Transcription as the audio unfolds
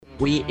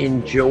we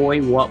enjoy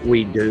what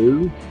we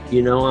do.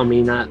 You know, I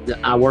mean,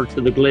 I worked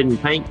for the Glidden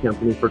Paint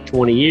Company for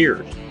 20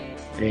 years,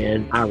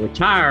 and I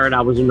retired.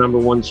 I was the number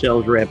one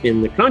sales rep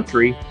in the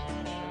country,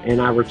 and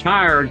I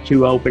retired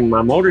to open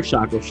my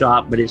motorcycle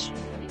shop. But it's,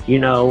 you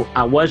know,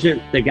 I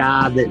wasn't the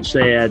guy that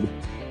said,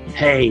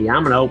 hey,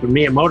 I'm going to open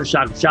me a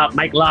motorcycle shop,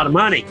 make a lot of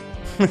money.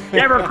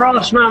 Never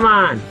crossed my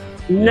mind.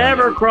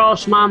 Never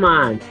crossed my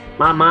mind.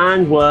 My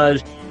mind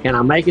was, can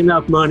I make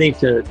enough money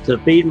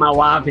to feed my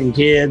wife and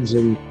kids,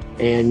 and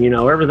you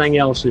know, everything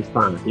else is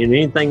fine. You know,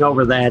 anything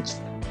over that's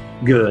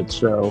good.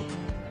 So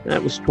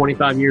that was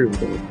 25 years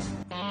ago.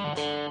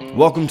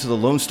 Welcome to the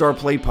Lone Star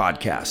Plate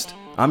Podcast.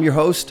 I'm your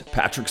host,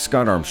 Patrick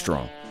Scott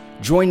Armstrong.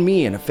 Join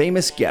me and a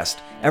famous guest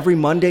every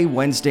Monday,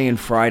 Wednesday, and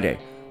Friday.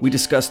 We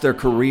discuss their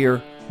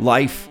career,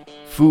 life,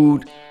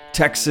 food,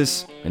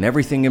 Texas, and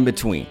everything in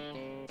between.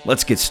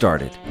 Let's get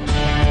started.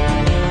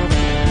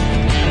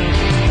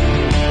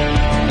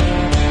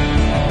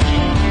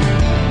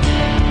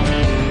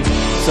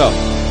 So,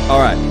 all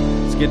right,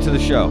 let's get to the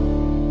show.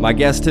 My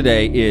guest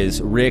today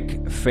is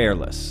Rick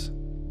Fairless.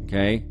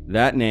 Okay,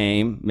 that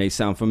name may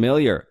sound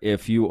familiar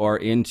if you are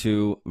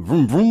into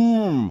vroom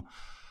vroom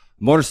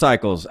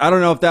motorcycles. I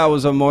don't know if that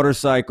was a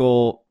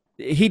motorcycle.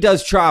 He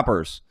does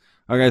choppers.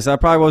 Okay, so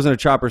that probably wasn't a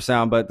chopper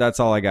sound, but that's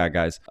all I got,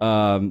 guys.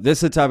 This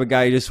is the type of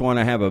guy you just want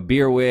to have a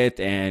beer with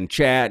and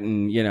chat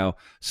and, you know,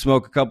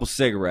 smoke a couple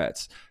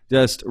cigarettes.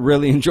 Just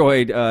really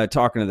enjoyed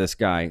talking to this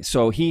guy.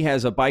 So he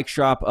has a bike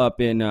shop up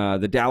in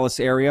the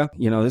Dallas area.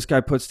 You know, this guy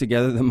puts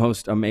together the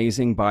most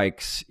amazing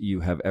bikes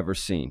you have ever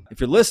seen. If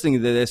you're listening to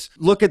this,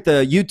 look at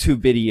the YouTube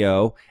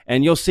video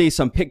and you'll see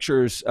some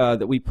pictures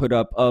that we put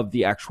up of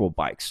the actual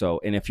bike. So,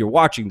 and if you're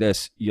watching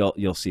this,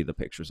 you'll see the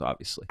pictures,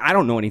 obviously. I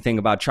don't know anything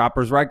about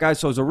choppers, right, guys?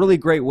 So it's a really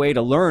great way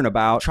to learn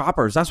about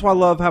choppers. That's why I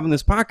love having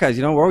this podcast.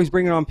 You know, we're always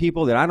bringing on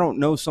people that I don't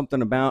know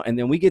something about, and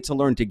then we get to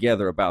learn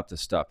together about this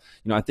stuff.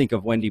 You know, I think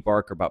of Wendy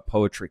Barker about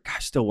poetry.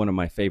 Gosh, still one of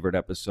my favorite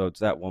episodes.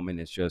 That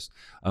woman is just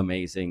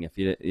amazing. If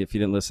you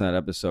didn't listen to that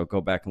episode, go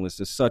back and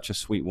listen. Such a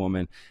sweet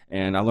woman.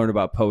 And I learned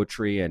about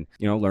poetry and,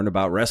 you know, learned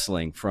about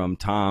wrestling from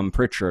Tom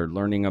Pritchard,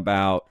 learning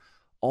about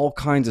all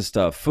kinds of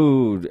stuff,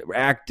 food,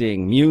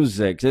 acting,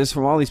 music. This is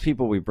from all these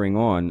people we bring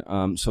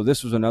on. So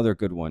this was another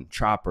good one.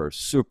 Choppers,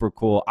 super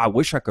cool. I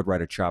wish I could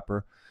ride a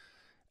chopper.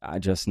 I'm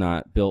just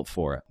not built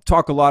for it.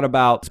 Talk a lot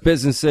about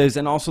businesses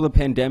and also the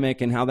pandemic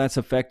and how that's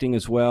affecting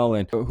as well,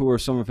 and who are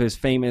some of his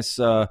famous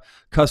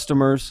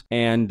customers.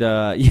 And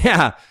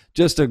yeah,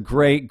 just a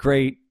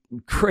great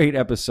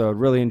episode.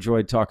 Really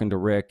enjoyed talking to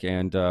Rick,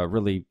 and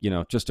really, you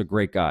know, just a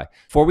great guy.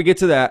 Before we get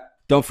to that,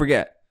 don't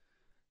forget,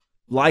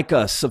 like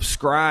us,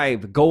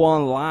 subscribe, go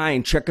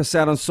online, check us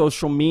out on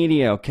social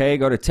media, okay?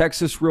 Go to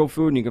Texas Real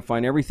Food, and you can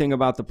find everything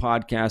about the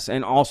podcast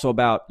and also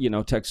about, you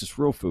know, Texas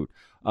Real Food.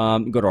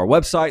 Go to our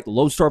website,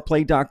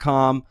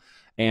 lonestarplate.com,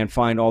 and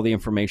find all the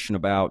information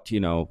about, you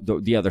know,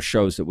 the other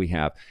shows that we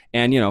have.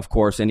 And, you know, of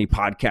course, any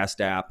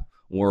podcast app,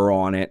 we're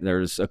on it.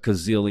 There's a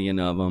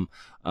gazillion of them.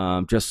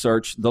 Just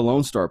search the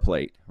Lone Star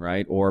Plate,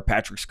 right? Or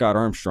Patrick Scott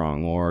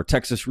Armstrong or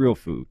Texas Real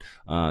Food.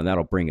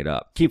 That'll bring it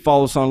up. Keep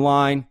following us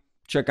online.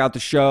 Check out the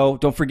show.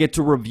 Don't forget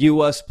to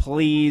review us,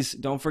 please.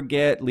 Don't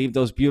forget, leave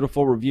those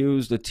beautiful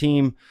reviews. The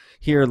team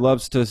here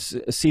loves to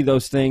see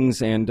those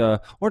things, and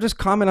or just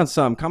comment on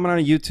some. Comment on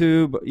a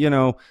YouTube, you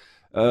know,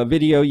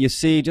 video you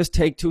see. Just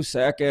take 2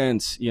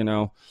 seconds. You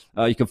know,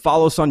 you can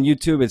follow us on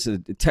YouTube. It's a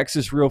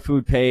Texas Real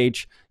Food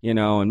page. You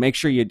know, and make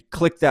sure you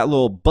click that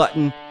little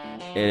button.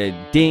 It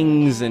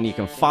dings, and you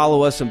can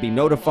follow us and be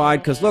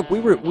notified. Because look, we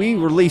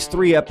release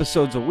 3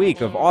 episodes a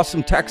week of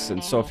awesome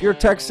Texans. So if you're a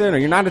Texan or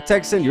you're not a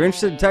Texan, you're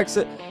interested in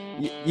Texas,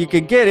 you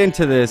could get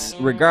into this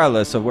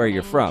regardless of where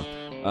you're from.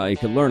 You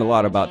can learn a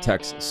lot about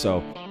Texas.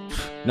 So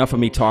enough of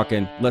me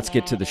talking. Let's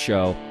get to the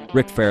show.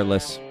 Rick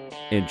Fairless,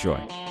 enjoy.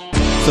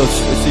 So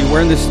you're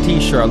wearing this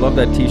T-shirt. I love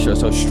that T-shirt.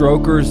 So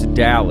Strokers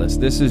Dallas.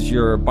 This is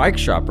your bike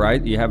shop,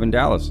 right? You have in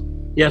Dallas.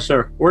 Yes,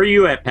 sir. Where are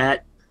you at,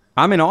 Pat?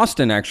 I'm in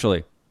Austin,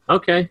 actually.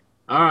 Okay.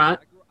 All right.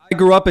 I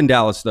grew up in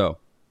Dallas, though.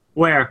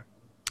 Where?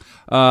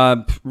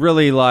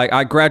 Really, like,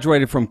 I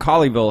graduated from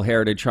Colleyville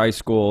Heritage High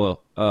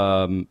School.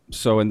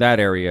 So in that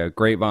area,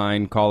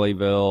 Grapevine,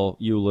 Colleyville,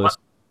 Euless.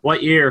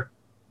 What year?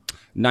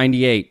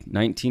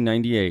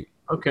 1998.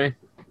 Okay.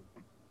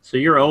 So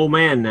you're an old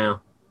man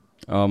now.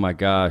 Oh my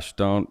gosh,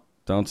 don't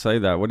say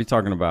that. What are you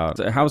talking about?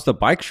 How's the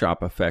bike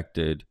shop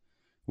affected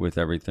with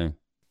everything?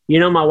 You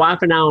know, my wife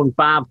and I own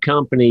 5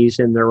 companies,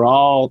 and they're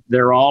all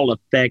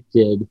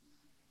affected.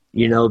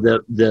 You know,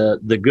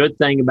 the good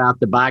thing about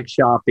the bike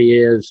shop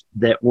is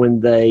that when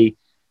they,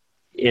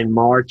 in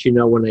March, you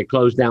know, when they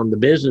close down the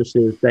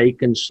businesses, they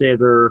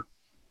consider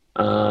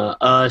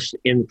us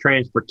in the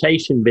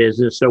transportation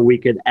business, so we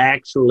could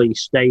actually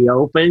stay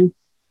open,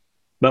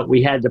 but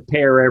we had to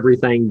pare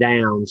everything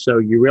down. So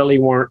you really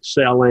weren't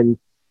selling,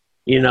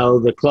 you know,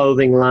 the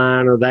clothing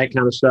line or that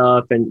kind of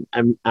stuff. And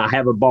I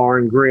have a bar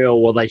and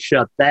grill. Well, they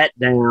shut that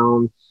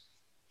down.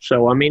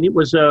 So, I mean, it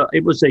was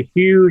a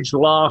huge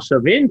loss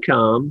of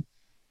income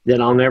that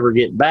I'll never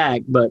get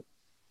back. But,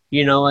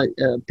 you know,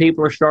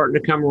 people are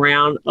starting to come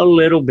around a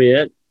little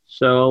bit.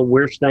 So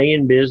we're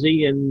staying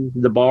busy, and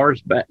the bar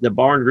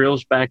and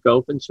grill's back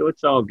open, so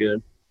it's all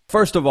good.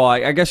 First of all,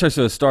 I guess I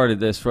should have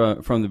started this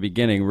from the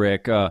beginning,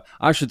 Rick.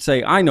 I should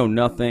say I know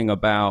nothing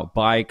about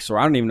bikes, or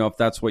I don't even know if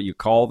that's what you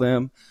call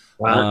them.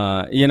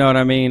 Right. You know what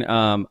I mean?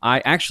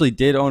 I actually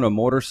did own a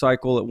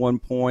motorcycle at one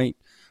point,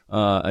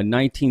 a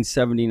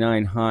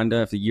 1979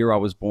 Honda. The year I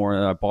was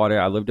born, I bought it.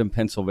 I lived in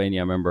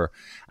Pennsylvania. I remember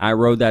I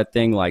rode that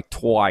thing like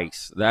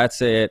twice.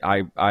 That's it.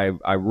 I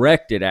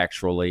wrecked it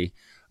actually.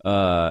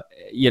 I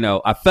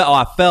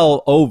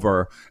fell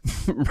over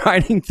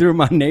riding through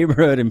my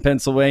neighborhood in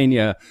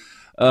Pennsylvania.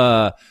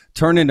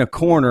 Turning a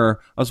corner.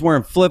 I was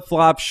wearing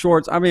flip-flops,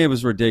 shorts. I mean, it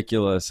was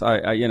ridiculous.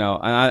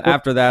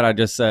 After that, I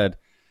just said,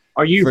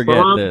 "Are you forget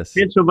from this.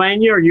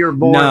 Pennsylvania, or you're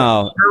born?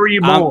 No, where were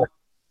you born?"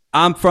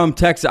 I'm from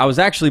Texas. I was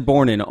actually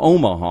born in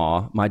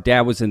Omaha. My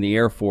dad was in the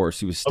Air Force.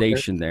 He was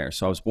stationed there,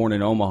 so I was born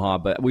in Omaha.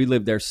 But we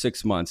lived there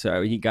 6 months.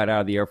 He got out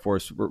of the Air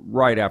Force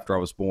right after I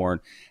was born,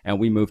 and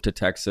we moved to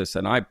Texas.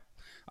 And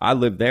I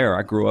lived there.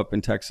 I grew up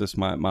in Texas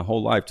my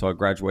whole life till I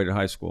graduated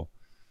high school.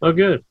 Oh,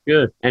 good.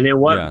 And then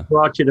what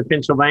brought you to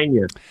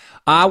Pennsylvania?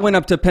 I went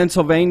up to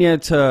Pennsylvania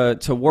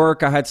to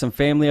work. I had some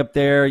family up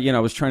there. I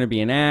was trying to be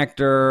an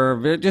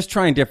actor, just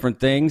trying different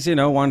things,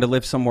 wanted to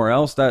live somewhere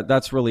else.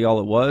 That's really all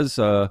it was.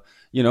 Go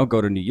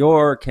to New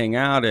York, hang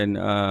out, and,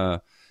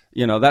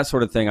 that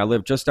sort of thing. I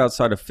lived just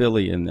outside of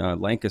Philly in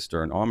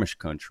Lancaster in Amish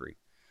country.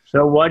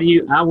 So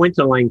I went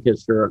to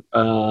Lancaster,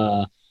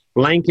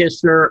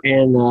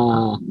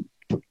 and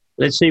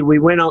let's see, we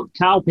went on,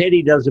 Kyle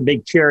Petty does a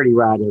big charity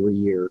ride every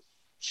year.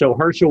 So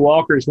Herschel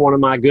Walker is one of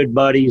my good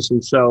buddies,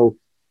 and so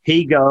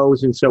he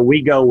goes, and so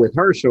we go with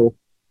Herschel.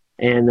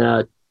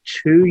 And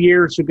 2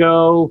 years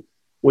ago,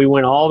 we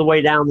went all the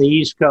way down the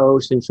East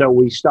Coast, and so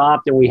we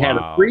stopped, and we had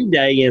a free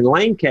day in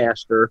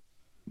Lancaster.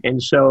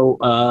 And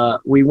so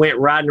we went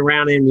riding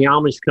around in the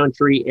Amish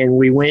country, and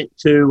we went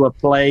to a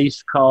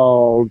place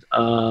called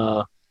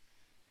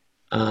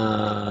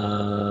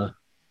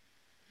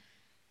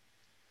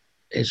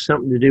it's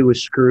something to do with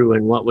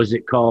screwing. What was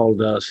it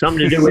called? Something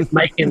to do with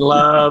making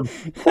love,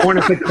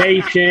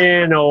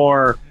 fornication,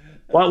 or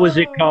what was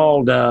it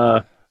called?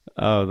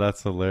 Oh,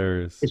 that's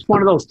hilarious. It's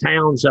one of those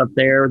towns up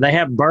there. They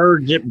have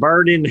bird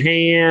in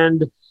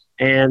hand,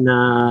 and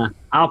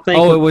I'll think.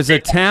 Oh, it was a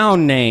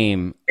town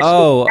name.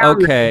 Oh,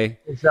 okay.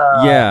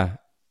 Yeah.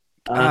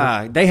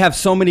 They have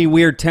so many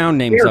weird town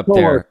names up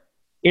there.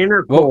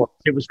 Intercourse.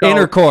 It was called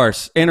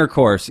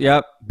Intercourse.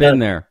 Yep, been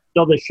there.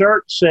 So the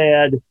shirt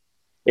said,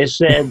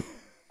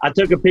 I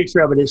took a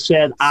picture of it. It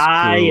said,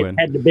 it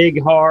had the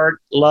big heart,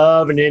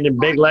 love, and then in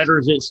big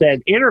letters it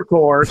said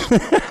intercourse.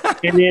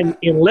 And then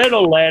in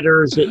little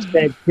letters it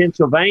said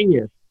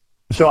Pennsylvania.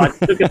 So I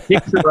took a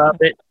picture of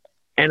it,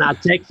 and I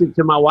texted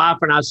to my wife,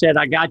 and I said,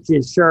 I got you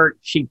a shirt.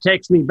 She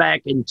texted me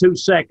back in 2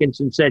 seconds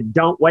and said,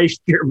 don't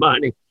waste your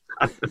money.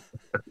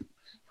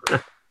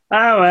 Oh,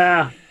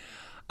 well.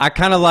 I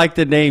kind of like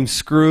the name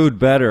Screwed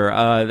better.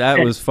 That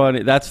was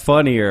funny. That's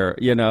funnier.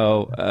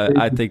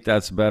 I think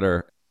that's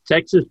better.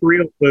 Texas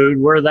Real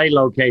Food, where are they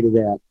located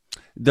at?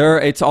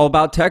 It's all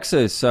about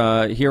Texas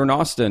here in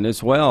Austin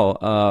as well.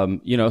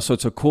 So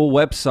it's a cool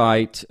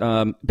website.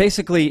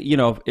 Basically,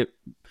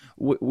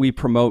 we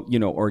promote,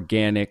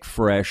 organic,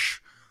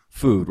 fresh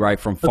food, right,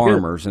 from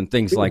farmers and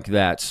things like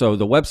that. So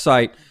the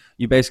website,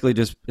 you basically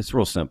it's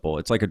real simple.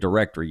 It's like a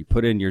directory. You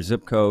put in your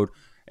zip code,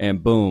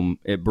 and boom,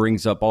 it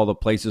brings up all the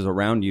places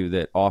around you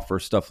that offer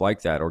stuff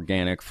like that,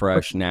 organic,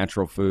 fresh,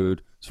 natural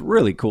food. It's a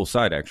really cool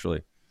site,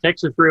 actually.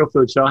 Texas Real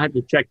Food, so I have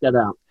to check that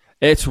out.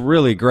 It's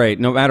really great,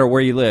 no matter where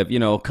you live.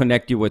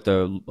 Connect you with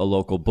a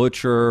local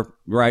butcher,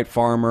 right?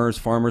 Farmers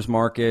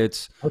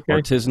markets,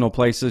 artisanal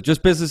places,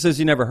 just businesses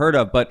you never heard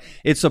of, but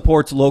it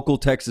supports local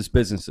Texas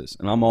businesses,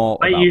 and I'm all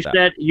about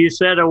that. You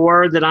said a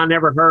word that I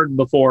never heard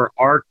before,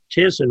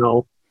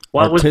 artisanal.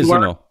 What was the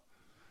word?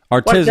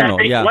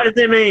 Artisanal, yeah. What does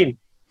it mean?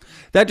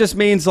 That just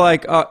means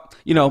like,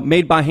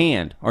 made by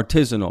hand,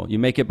 artisanal. You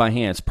make it by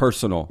hand. It's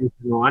personal.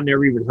 No, I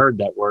never even heard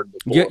that word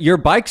before. Your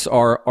bikes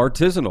are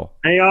artisanal.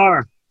 They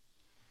are.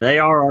 They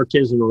are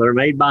artisanal. They're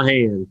made by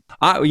hand.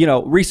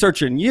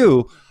 Researching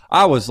you,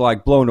 I was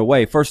like blown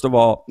away. First of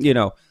all,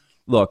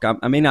 look,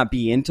 I may not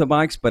be into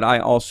bikes, but I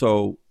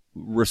also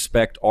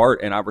respect art,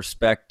 and I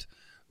respect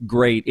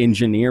great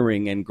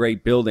engineering and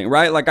great building,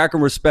 right? Like I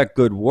can respect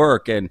good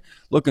work, and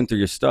looking through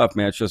your stuff,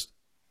 man, it's just,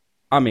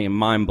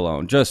 mind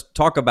blown. Just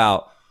talk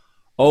about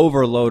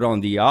overload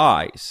on the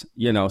eyes.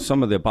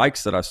 Some of the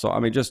bikes that I saw,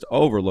 just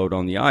overload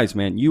on the eyes,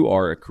 man. You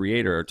are a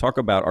creator. Talk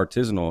about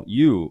artisanal.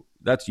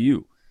 That's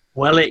you.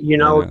 Well,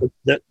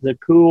 the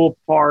cool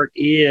part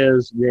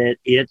is that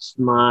it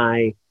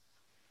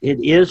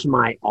is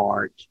my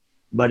art,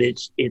 but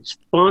it's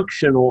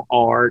functional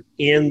art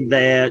in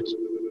that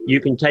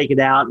you can take it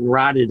out and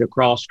ride it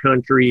across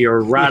country or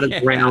ride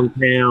it around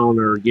town,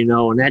 or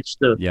and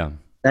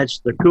that's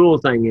the cool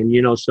thing.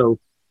 And so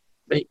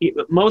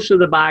most of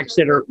the bikes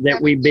that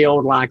we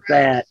build like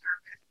that,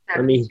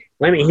 let me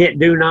hit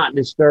do not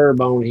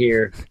disturb on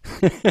here.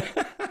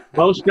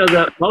 Most of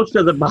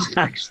the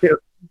bikes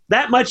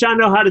that much I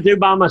know how to do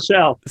by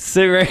myself.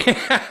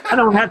 I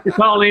don't have to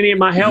call any of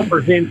my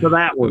helpers in for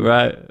that one.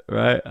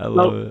 Right. I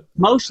love it.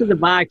 Most of the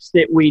bikes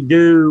that we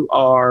do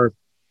are,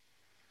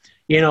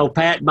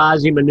 Pat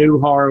buys him a new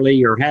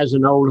Harley or has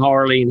an old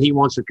Harley and he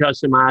wants to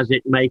customize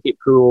it and make it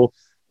cool.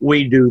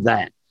 We do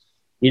that.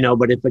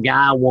 But if a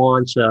guy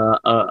wants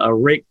a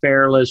Rick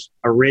Fairless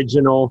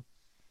original,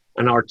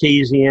 an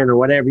artesian or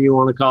whatever you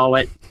want to call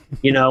it,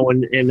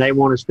 and they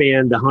want to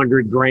spend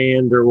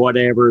 $100,000 or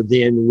whatever,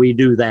 then we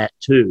do that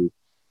too,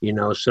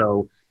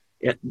 so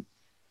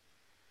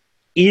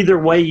either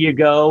way you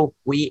go,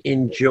 we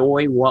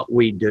enjoy what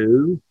we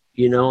do.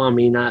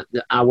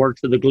 I worked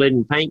for the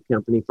Glidden Paint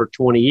Company for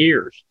 20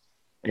 years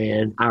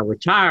and I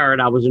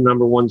retired. I was the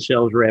 #1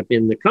 sales rep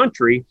in the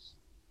country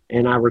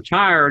and I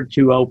retired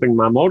to open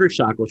my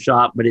motorcycle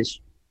shop, but it's,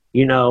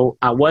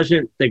 I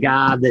wasn't the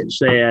guy that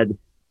said,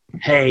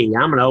 hey,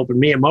 I'm going to open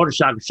me a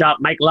motorcycle shop,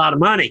 make a lot of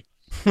money.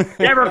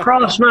 Never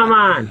crossed my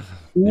mind.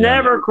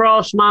 Never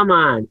crossed my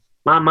mind.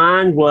 My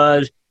mind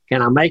was,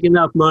 can I make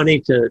enough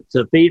money to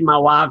feed my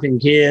wife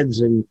and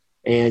kids and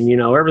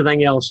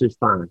everything else is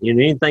fine.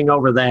 Anything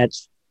over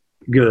that's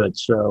good.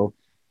 So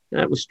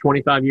that was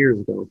 25 years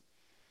ago.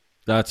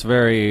 That's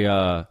very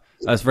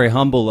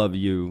humble of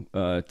you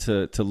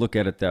to look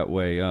at it that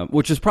way,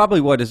 which is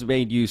probably what has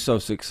made you so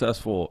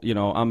successful.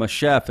 I'm a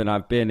chef and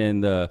I've been in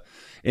the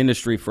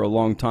industry for a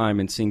long time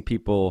and seeing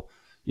people,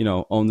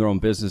 own their own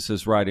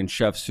businesses, right? And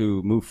chefs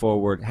who move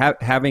forward,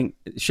 having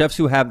chefs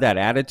who have that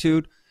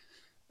attitude,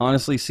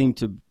 honestly, seem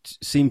to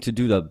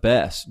do the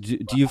best.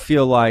 Do you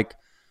feel like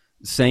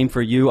same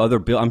for you?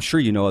 I'm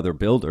sure other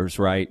builders,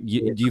 right?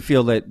 Do you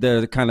feel that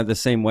they're kind of the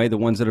same way, the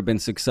ones that have been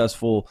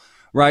successful,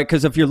 right?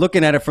 Because if you're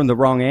looking at it from the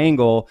wrong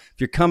angle, if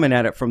you're coming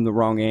at it from the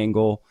wrong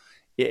angle,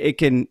 it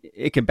can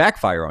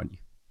backfire on you.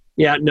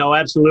 Yeah, no,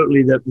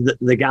 absolutely.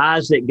 The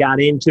guys that got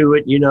into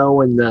it, in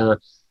the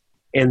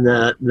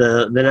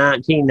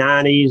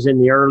 1990s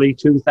and the early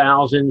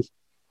 2000s,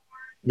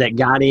 that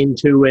got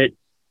into it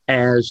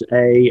as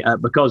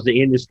because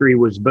the industry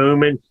was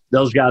booming,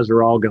 those guys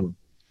are all gone.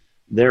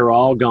 They're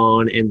all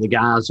gone, and the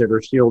guys that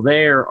are still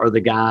there are the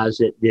guys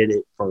that did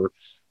it for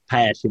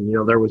passion.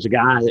 There was a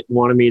guy that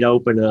wanted me to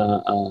open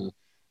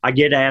I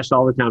get asked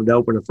all the time to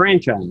open a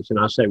franchise, and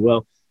I say,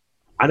 well,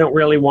 I don't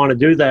really want to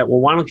do that. Well,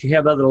 why don't you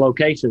have other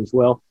locations?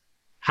 Well,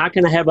 how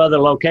can I have other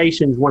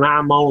locations when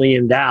I'm only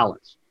in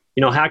Dallas?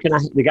 How can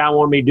the guy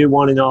wanted me to do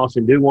one in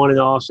Austin.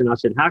 I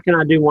said, how can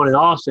I do one in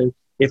Austin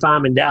if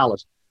I'm in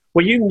Dallas?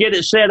 Well, you can get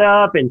it set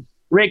up, and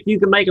Rick, you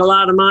can make a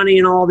lot of money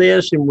and all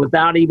this. And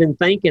without even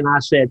thinking, I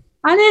said,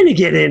 I didn't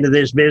get into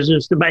this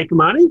business to make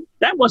money.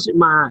 That wasn't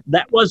my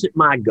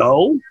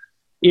goal.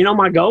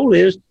 My goal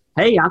is,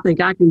 hey, I think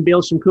I can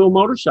build some cool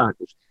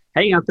motorcycles.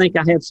 Hey, I think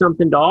I have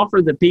something to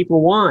offer that people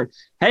want.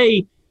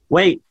 Hey,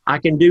 wait, I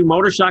can do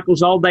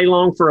motorcycles all day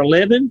long for a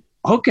living.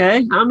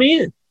 Okay, I'm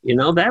in.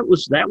 That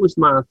was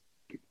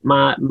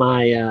my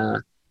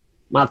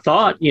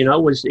thought.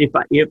 Was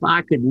if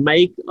I could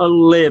make a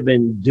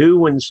living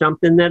doing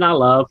something that I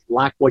love,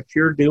 like what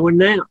you're doing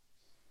now.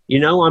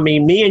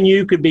 Me and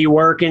you could be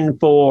working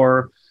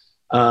for.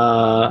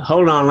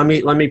 Hold on,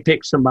 let me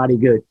pick somebody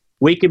good.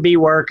 We could be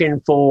working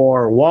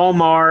for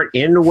Walmart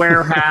in the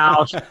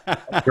warehouse,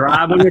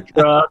 driving a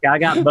truck. I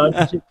got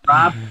buddies that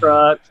drive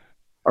trucks.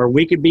 Or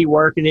we could be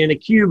working in a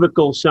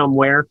cubicle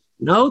somewhere.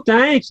 No,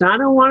 thanks. I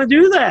don't want to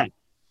do that.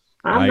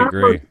 I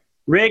agree.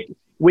 Rick,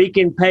 we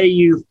can pay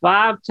you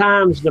 5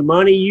 times the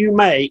money you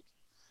make,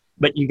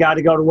 but you got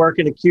to go to work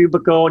in a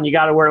cubicle and you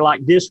got to wear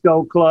like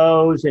disco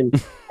clothes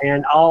and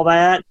all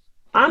that.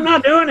 I'm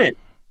not doing it.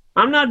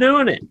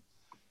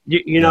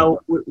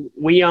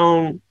 We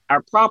own,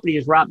 our property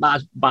is right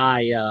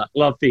by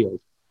Love Field.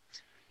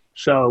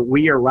 So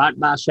we are right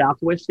by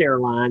Southwest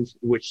Airlines,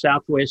 which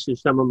Southwest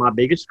is some of my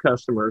biggest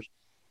customers.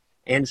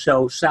 And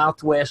so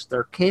Southwest,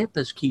 their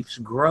campus keeps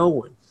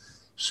growing.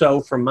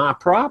 So from my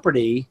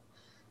property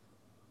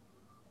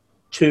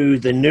to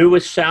the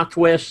newest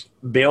Southwest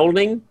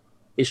building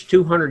is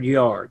 200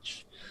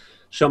 yards.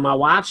 So my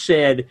wife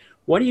said,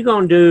 what are you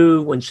going to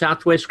do when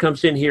Southwest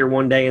comes in here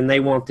one day and they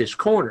want this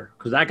corner?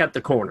 Because I got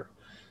the corner.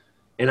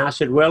 And I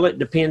said, well, it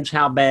depends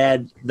how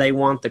bad they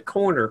want the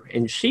corner.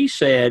 And she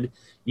said,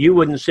 you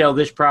wouldn't sell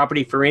this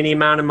property for any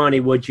amount of money,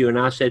 would you? And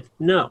I said,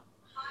 no.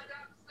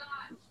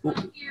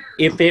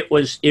 If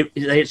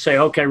they'd say,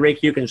 okay,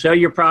 Rick, you can sell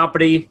your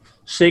property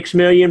 $6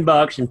 million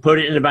and put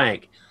it in the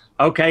bank.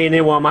 Okay, and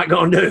then what am I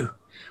going to do?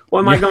 What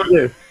am I going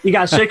to do? You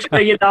got $6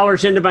 million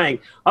in the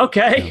bank.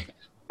 Okay,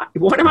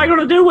 what am I going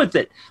to do with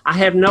it? I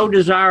have no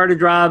desire to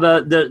drive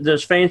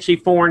those fancy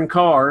foreign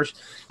cars.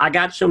 I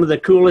got some of the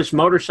coolest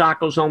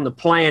motorcycles on the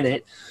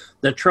planet.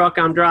 The truck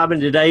I'm driving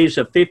today is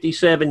a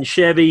 57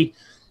 Chevy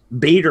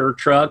beater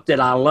truck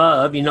that I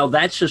love.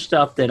 That's the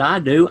stuff that I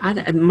do.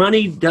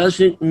 Money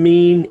doesn't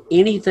mean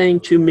anything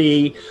to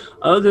me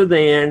other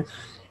than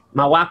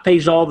my wife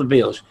pays all the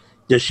bills.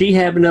 Does she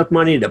have enough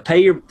money to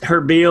pay her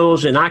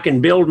bills and I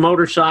can build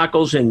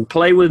motorcycles and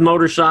play with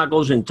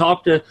motorcycles and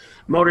talk to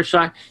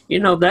motorcycles?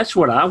 That's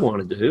what I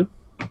want to do.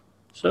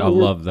 So I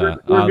love that.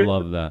 I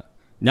love that.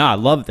 No, I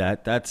love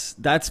that.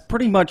 That's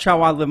pretty much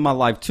how I live my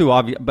life too.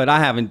 But I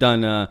haven't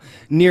done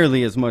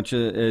nearly as much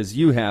as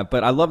you have.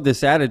 But I love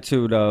this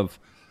attitude of,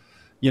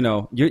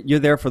 you're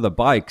there for the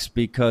bikes,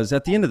 because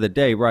at the end of the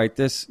day, right,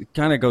 this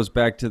kind of goes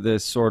back to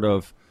this sort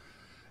of,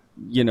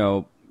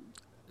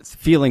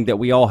 feeling that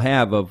we all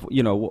have of,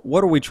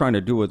 what are we trying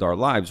to do with our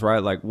lives,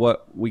 right? Like,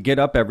 what we get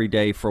up every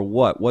day for,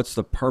 what's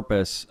the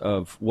purpose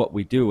of what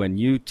we do? And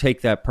you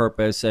take that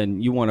purpose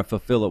and you want to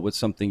fulfill it with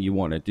something you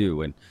want to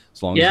do. And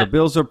as long as the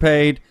bills are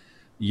paid,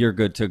 you're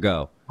good to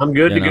go. I'm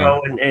good to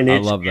go. And I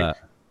love that.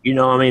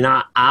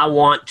 I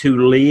want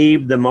to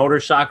leave the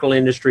motorcycle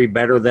industry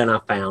better than I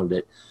found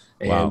it.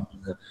 And, wow.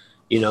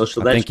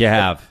 So I think you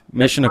have.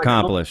 Mission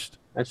accomplished.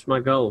 That's my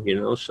goal,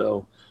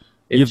 so.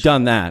 You've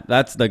done that.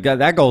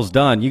 That goal's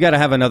done. You got to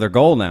have another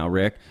goal now,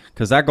 Rick,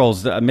 because that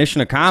goal's mission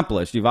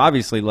accomplished. You've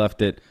obviously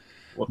left it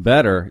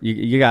better.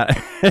 You got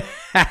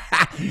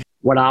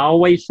what I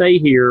always say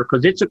here,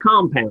 because it's a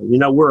compound.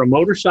 We're a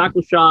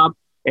motorcycle shop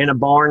and a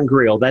bar and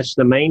grill. That's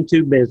the main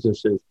two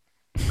businesses.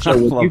 So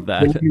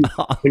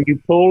when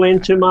you pull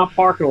into my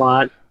parking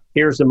lot,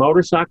 here's the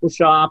motorcycle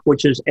shop,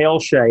 which is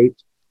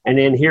L-shaped, and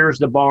then here's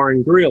the bar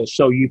and grill.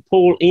 So you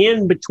pull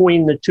in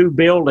between the two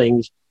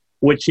buildings,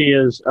 which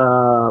is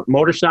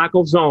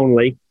motorcycles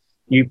only.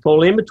 You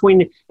pull in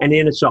between, and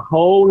then it's a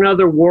whole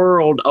nother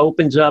world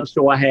opens up.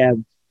 So I have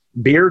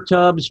beer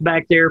tubs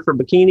back there for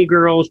bikini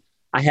girls.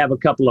 I have a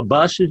couple of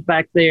buses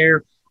back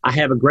there. I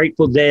have a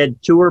Grateful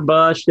Dead tour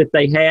bus that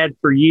they had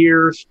for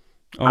years.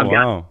 I've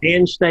got a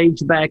band stage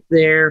back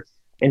there.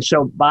 And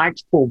so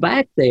bikes pull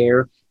back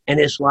there, and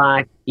it's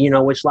like,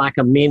 it's like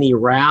a mini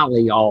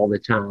rally all the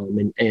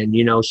time. And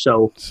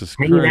so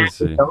hanging out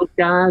with those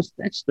guys,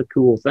 that's the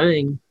cool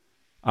thing.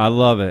 I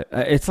love it.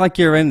 It's like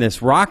you're in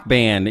this rock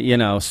band,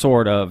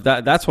 sort of.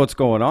 That's what's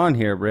going on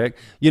here, Rick.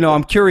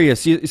 I'm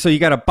curious. So you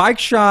got a bike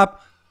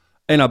shop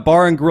and a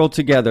bar and grill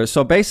together.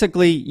 So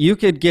basically, you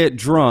could get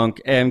drunk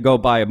and go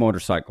buy a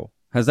motorcycle.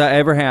 Has that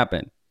ever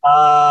happened?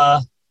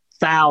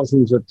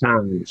 Thousands of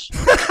times.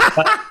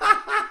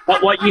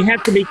 But what you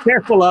have to be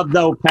careful of,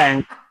 though,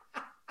 Pat,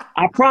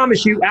 I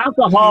promise you,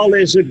 alcohol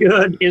is a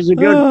good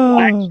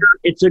relaxer.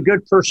 It's a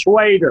good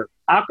persuader.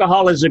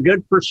 Alcohol is a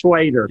good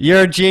persuader.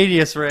 You're a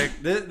genius, Rick.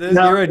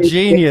 You're a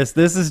genius.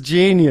 This is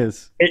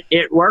genius.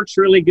 It works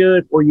really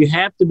good. Where you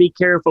have to be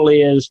careful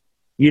is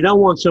you don't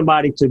want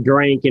somebody to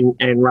drink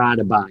and ride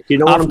a bike. You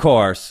don't want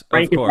to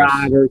drink and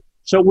ride.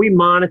 So we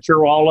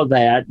monitor all of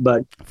that.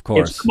 But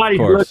if somebody's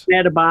looking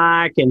at a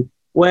bike and,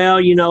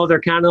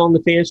 they're kind of on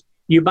the fence,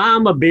 you buy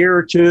them a beer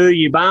or two,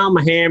 you buy them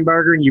a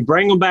hamburger, and you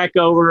bring them back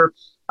over.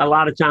 A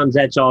lot of times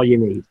that's all you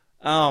need.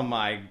 Oh,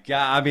 my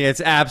God. I mean,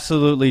 it's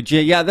absolutely...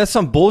 Yeah, that's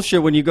some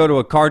bullshit when you go to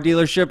a car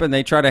dealership and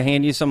they try to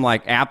hand you some,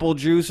 like, apple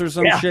juice or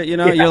some shit,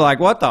 You're like,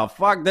 what the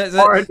fuck? Or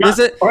a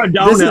donut. Or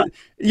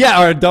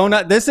a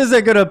donut. This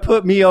isn't going to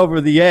put me over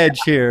the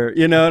edge here.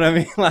 You know what I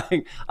mean?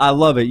 Like, I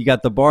love it. You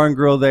got the bar and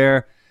grill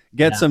there.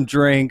 Get some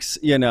drinks,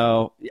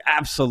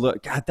 Absolutely.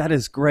 God, that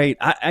is great.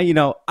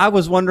 I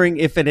was wondering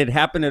if it had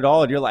happened at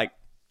all, and you're like,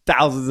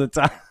 thousands of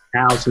times.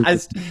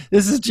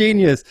 This is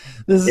genius.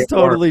 This is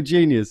totally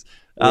genius.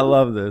 I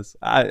love this.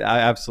 I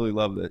absolutely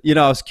love this.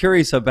 I was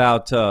curious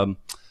about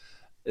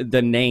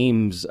the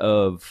names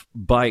of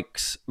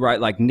bikes, right?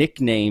 Like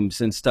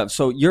nicknames and stuff.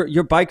 So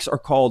your bikes are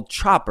called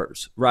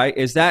choppers, right?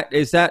 Is that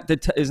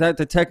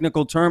the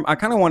technical term? I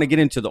kind of want to get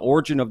into the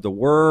origin of the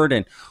word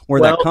and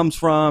where that comes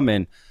from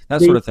and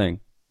that sort of thing.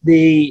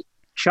 The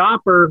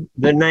chopper,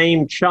 the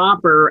name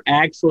chopper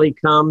actually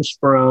comes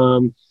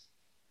from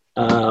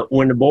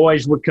when the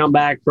boys would come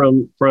back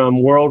from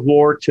World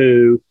War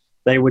II.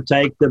 They would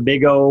take the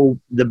big old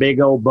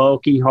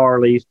bulky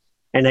Harleys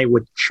and they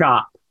would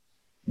chop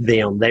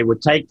them. They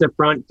would take the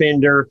front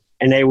fender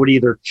and they would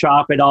either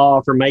chop it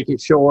off or make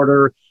it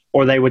shorter,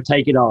 or they would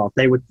take it off.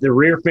 The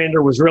rear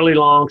fender was really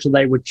long, so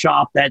they would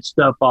chop that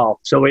stuff off.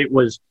 So it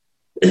was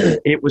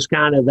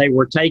kind of, they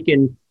were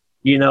taking,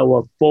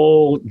 a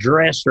full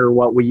dresser,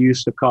 what we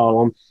used to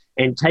call them,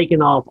 and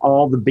taking off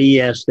all the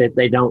BS that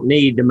they don't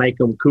need to make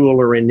them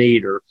cooler and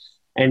neater.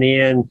 And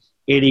then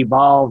it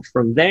evolved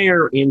from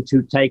there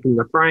into taking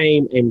the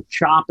frame and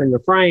chopping the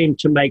frame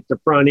to make the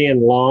front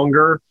end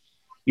longer,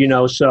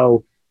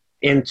 so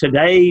in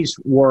today's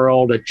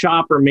world, a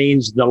chopper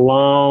means the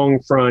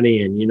long front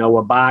end,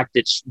 a bike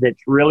that's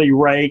really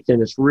raked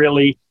and it's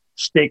really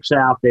sticks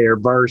out there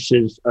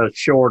versus a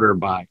shorter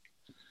bike.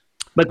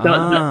 But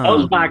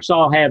those bikes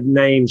all have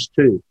names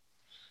too.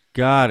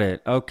 Got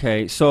it.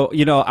 Okay. So,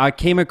 I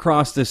came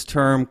across this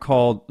term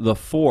called the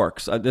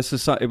forks.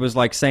 It was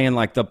like saying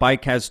like the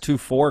bike has two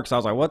forks. I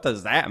was like, what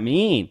does that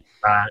mean?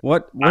 Right.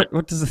 What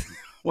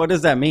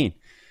does that mean?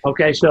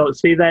 Okay. So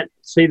see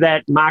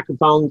that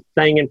microphone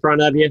thing in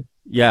front of you?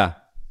 Yeah.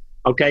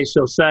 Okay.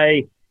 So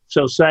say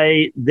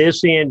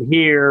this end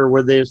here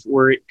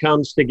where it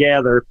comes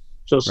together.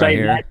 So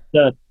say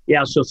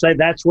so say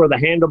that's where the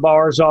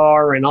handlebars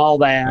are and all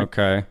that.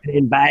 Okay.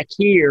 And back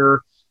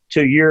here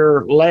to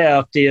your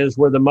left is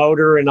where the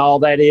motor and all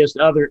that is.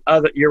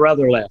 Your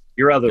other left,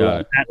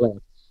 that left.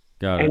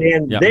 Got And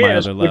it. then Yeah, my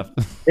other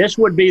left. this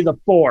would be the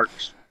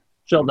forks.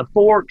 So the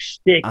forks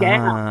stick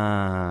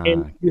out,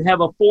 and you have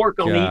a fork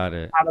on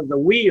each side of the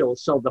wheel.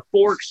 So the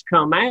forks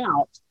come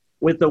out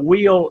with the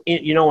wheel,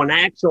 an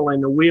axle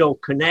and the wheel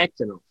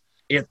connecting them.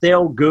 If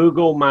they'll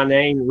Google my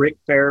name, Rick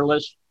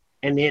Fairless,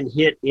 and then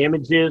hit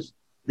images,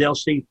 they'll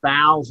see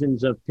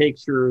thousands of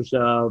pictures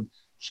of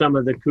some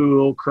of the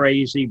cool,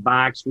 crazy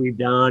bikes we've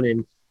done.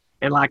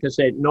 And like I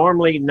said,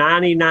 normally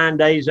 99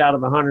 days out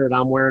of 100,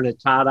 I'm wearing a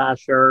tie-dye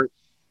shirt.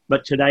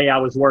 But today I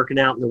was working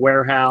out in the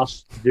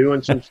warehouse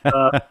doing some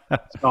stuff,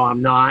 so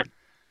I'm not.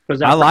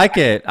 I like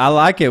it. I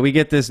like it. We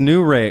get this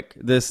new Rick,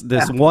 this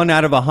 1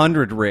 out of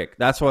 100 Rick.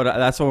 That's what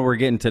we're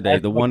getting today.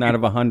 The 1 out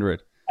of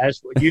 100.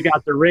 That's what you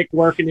got, the Rick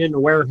working in the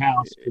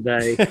warehouse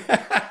today.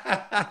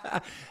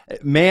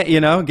 Man,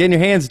 getting your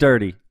hands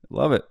dirty.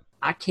 Love it.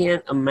 I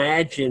can't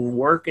imagine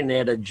working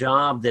at a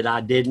job that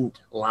I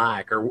didn't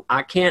like, or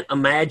I can't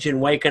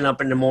imagine waking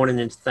up in the morning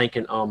and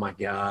thinking, oh my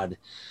God,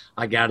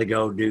 I got to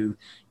go do,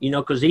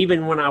 because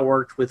even when I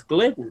worked with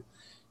Glidden,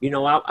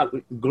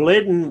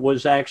 Glidden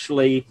was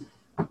actually,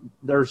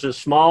 there's a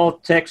small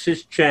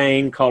Texas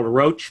chain called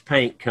Roach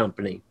Paint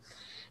Company,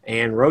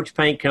 and Roach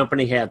Paint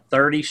Company had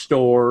 30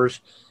 stores,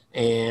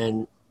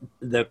 and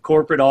the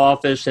corporate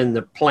office and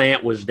the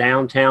plant was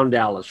downtown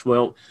Dallas.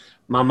 Well,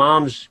 my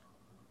mom's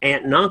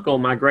aunt and uncle,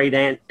 my great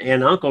aunt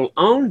and uncle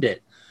owned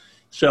it.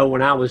 So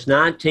when I was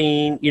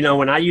 19,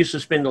 when I used to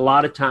spend a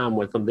lot of time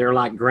with them, they're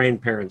like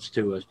grandparents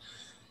to us.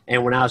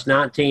 And when I was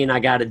 19, I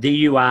got a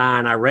DUI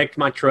and I wrecked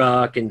my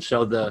truck. And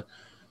so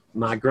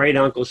my great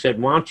uncle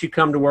said, why don't you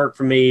come to work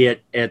for me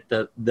at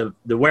the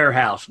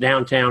warehouse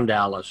downtown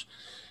Dallas?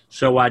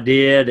 So I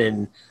did,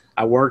 and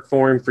I worked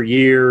for him for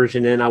years.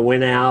 And then I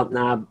went out and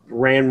I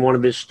ran one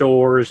of his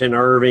stores in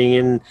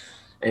Irving,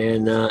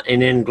 and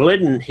then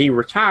Glidden, he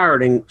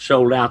retired and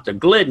sold out to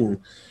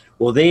Glidden.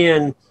 Well,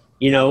 then,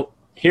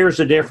 here's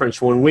the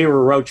difference. When we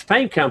were Roach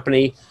Paint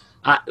Company,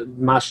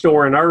 my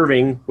store in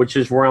Irving, which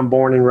is where I'm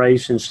born and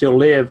raised and still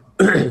live,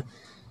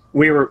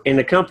 we were in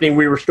the company,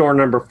 we were store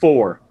number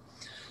 4.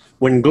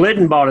 When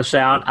Glidden bought us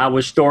out, I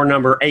was store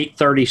number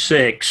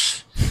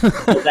 836.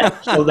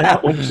 So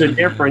that was the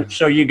difference.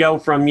 So you go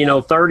from,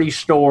 30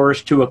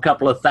 stores to a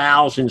couple of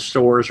thousand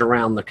stores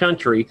around the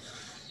country.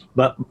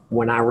 But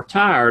when I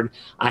retired,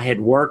 I had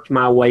worked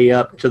my way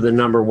up to the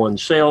number 1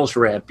 sales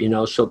rep,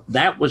 so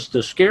that was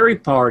the scary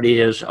part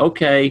is,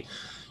 okay,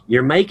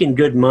 you're making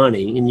good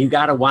money and you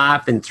got a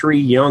wife and 3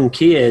 young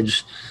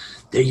kids.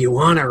 Do you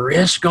want to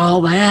risk all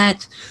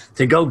that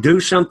to go do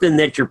something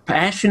that you're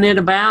passionate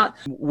about?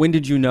 When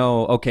did you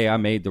know, okay, I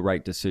made the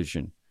right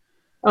decision?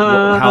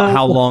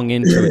 How long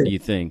into it do you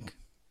think?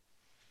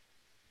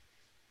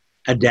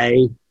 A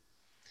day.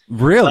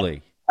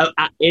 Really?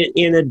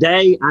 In a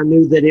day, I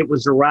knew that it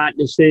was the right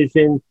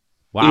decision.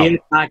 Wow. If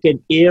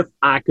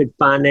I could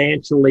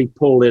financially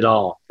pull it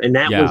off, and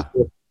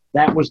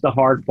that was the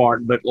hard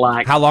part. But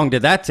how long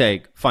did that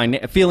take?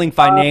 Feeling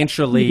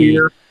financially,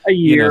 a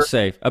year,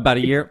 safe. About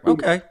a year.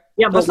 Okay.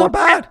 Yeah, that's not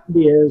bad.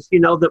 Is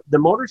the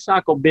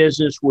motorcycle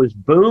business was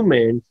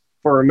booming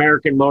for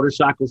American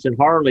motorcycles and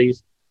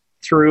Harleys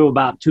through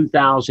about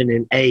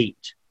 2008.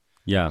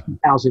 Yeah.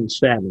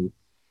 2007.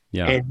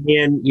 Yeah. And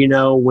then,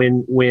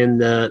 when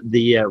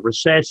the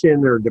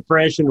recession or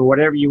depression or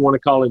whatever you want to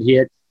call it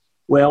hit,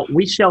 well,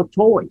 we sell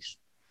toys.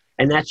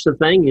 And that's the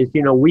thing is,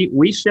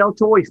 we sell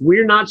toys.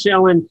 We're not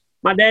selling,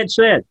 my dad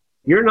said,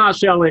 you're not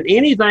selling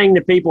anything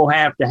that people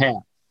have to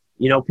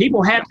have.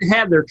 People have to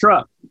have their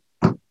truck.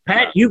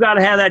 Pat, you got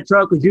to have that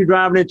truck because you're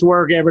driving it to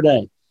work every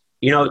day.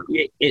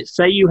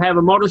 Say you have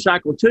a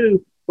motorcycle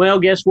too. Well,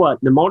 guess what?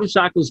 The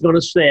motorcycle is going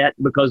to set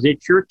because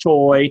it's your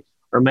toy.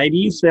 Or maybe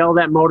you sell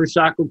that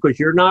motorcycle because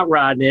you're not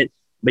riding it,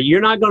 but you're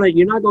not gonna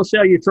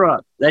sell your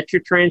truck. That's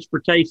your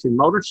transportation.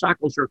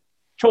 Motorcycles are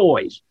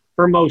toys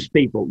for most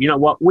people.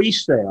 What we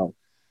sell.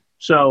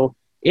 So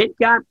it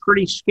got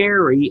pretty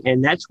scary,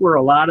 and that's where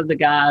a lot of the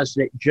guys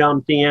that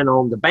jumped in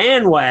on the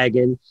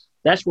bandwagon,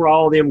 that's where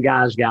all them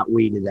guys got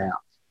weeded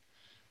out.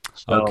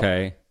 So,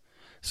 okay,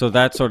 so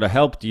that sort of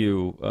helped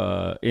you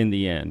in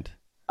the end.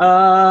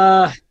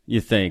 You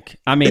think?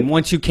 I mean,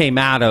 once you came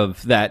out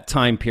of that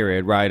time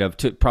period, right, of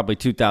probably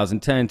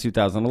 2010,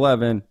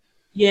 2011.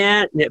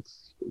 Yeah,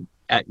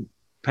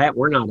 Pat,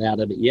 we're not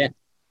out of it yet.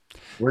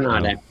 We're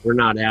not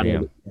out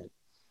of it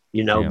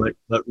yet.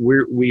 But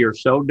we are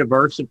so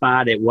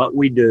diversified at what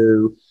we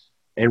do,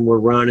 and we're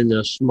running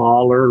a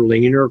smaller,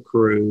 leaner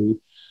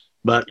crew.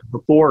 But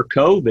before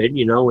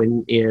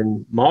COVID,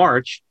 in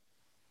March,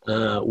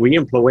 we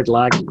employed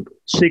like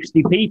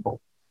 60 people.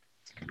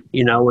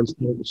 And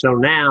so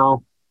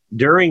now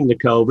during the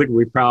COVID,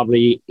 we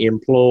probably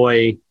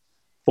employ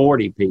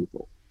 40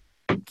 people.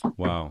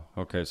 Wow.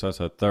 Okay. So that's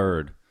a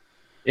third.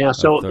 Yeah.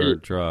 So a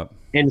third drop.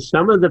 And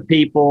some of the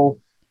people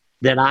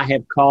that I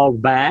have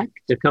called back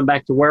to come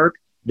back to work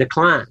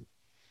decline.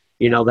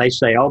 They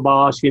say, oh,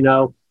 boss,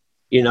 I'm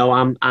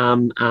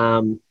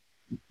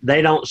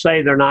they don't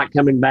say they're not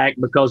coming back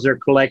because they're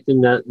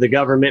collecting the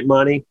government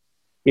money.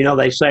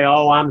 They say,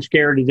 oh, I'm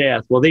scared to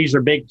death. Well, these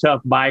are big,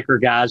 tough biker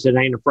guys that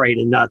ain't afraid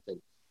of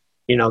nothing.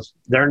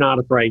 they're not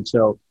afraid.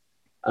 So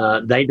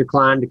they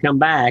declined to come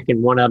back.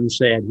 And one of them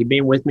said, he'd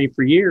been with me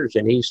for years.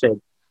 And he said,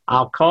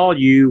 I'll call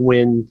you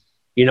when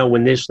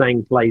this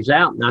thing plays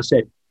out. And I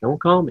said, don't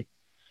call me.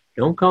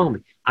 Don't call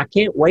me. I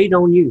can't wait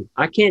on you.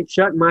 I can't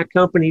shut my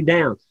company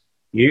down.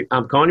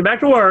 I'm calling you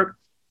back to work.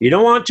 You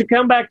don't want to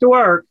come back to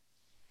work.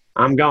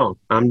 I'm gone.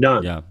 I'm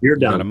done. Yeah, You're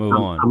done. Gotta move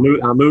on. I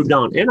moved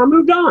on. And I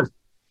moved on.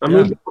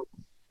 Moved on.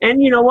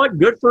 And you know what?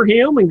 Good for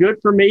him and good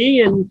for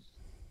me. And,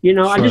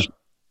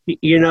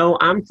 sure.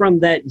 I'm from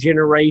that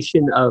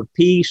generation of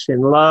peace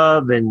and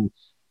love and,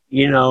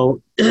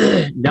 don't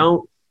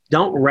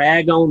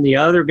rag on the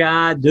other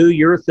guy. Do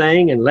your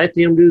thing and let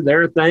them do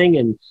their thing.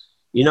 And,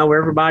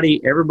 everybody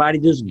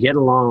just get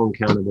along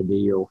kind of a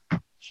deal.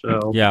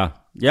 So, yeah,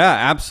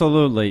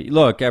 absolutely.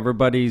 Look,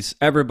 everybody's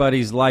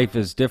life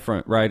is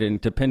different, right? And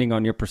depending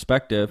on your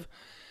perspective,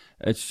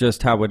 it's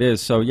just how it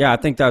is. So, yeah, I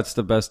think that's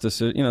the best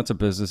decision. It's a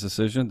business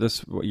decision.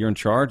 You're in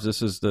charge.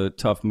 This is the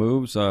tough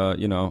moves. I've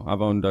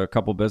owned a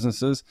couple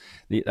businesses.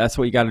 That's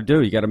what you got to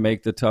do. You got to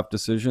make the tough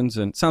decisions.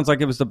 And it sounds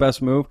like it was the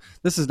best move.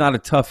 This is not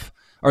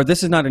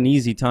an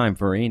easy time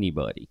for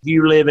anybody.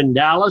 You live in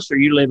Dallas, or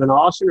you live in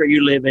Austin, or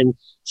you live in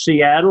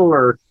Seattle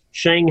or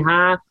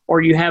Shanghai,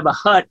 or you have a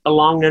hut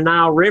along the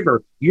Nile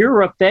River.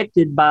 You're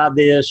affected by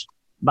this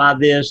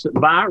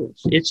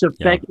virus. It's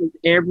affecting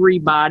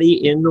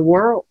everybody in the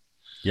world.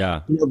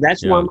 Yeah.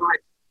 That's why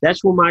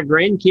my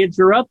grandkids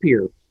are up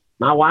here.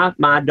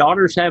 My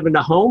daughter's having to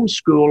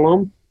homeschool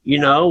them,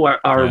 or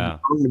on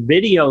the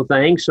video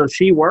thing. So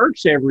she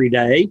works every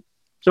day.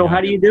 So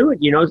how do you do it?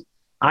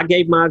 I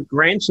gave my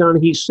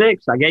grandson, he's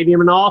 6. I gave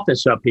him an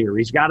office up here.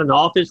 He's got an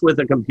office with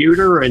a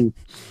computer and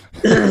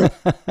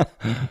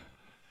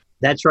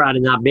that's right.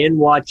 And I've been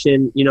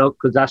watching,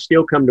 because I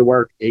still come to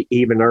work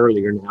even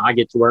earlier now. I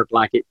get to work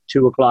like at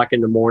 2:00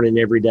 in the morning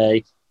every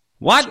day.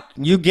 What?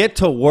 You get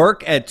to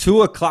work at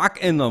 2:00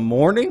 in the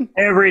morning?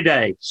 Every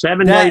day,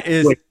 7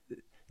 days.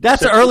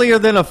 That's earlier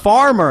than a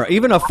farmer.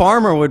 Even a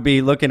farmer would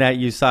be looking at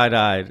you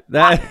side-eyed.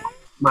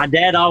 My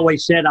dad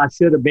always said I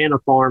should have been a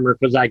farmer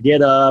because I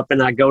get up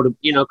and I go to,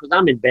 because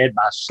I'm in bed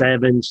by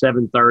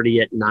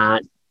 7:30 at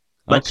night.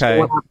 But so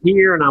when I'm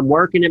here and I'm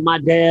working at my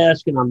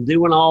desk and I'm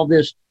doing all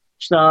this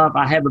stuff,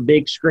 I have a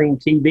big screen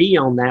TV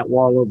on that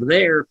wall over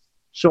there.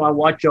 So I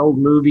watch old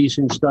movies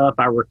and stuff.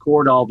 I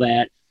record all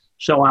that.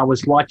 So I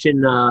was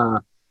watching,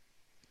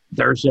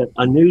 there's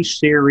a new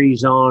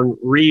series on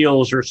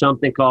Reels or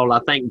something called, I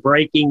think,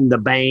 Breaking the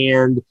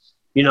Band,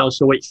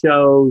 so it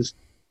shows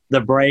the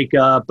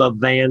breakup of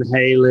Van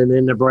Halen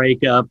and the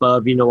breakup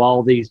of,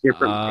 all these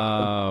different.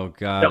 Oh,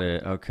 got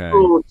it. Okay.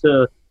 Cool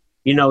to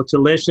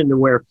listen to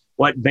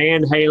what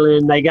Van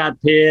Halen, they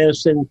got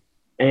pissed and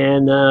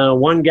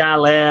one guy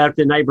left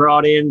and they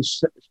brought in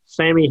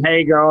Sammy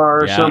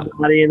Hagar or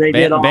somebody and they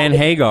did all Van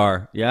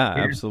Hagar. Yeah,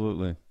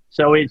 absolutely.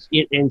 So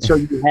so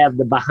you have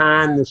the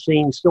behind the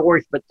scenes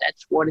stories, but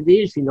that's what it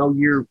is.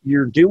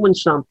 You're doing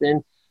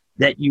something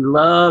that you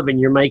love and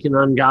you're making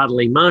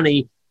ungodly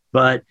money,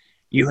 but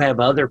you have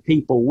other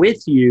people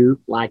with you,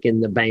 like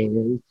in the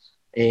band.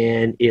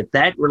 And if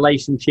that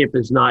relationship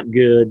is not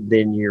good,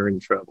 then you're in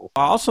trouble.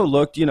 I also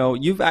looked,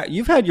 you've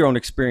had your own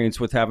experience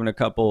with having a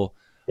couple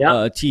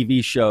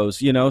TV shows,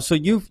 so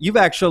you've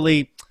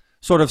actually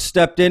sort of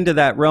stepped into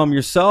that realm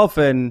yourself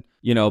and,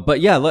 but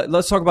yeah,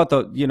 let's talk about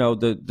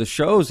the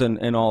shows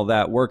and all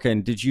that work.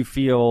 And did you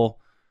feel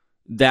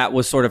that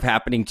was sort of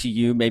happening to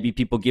you? Maybe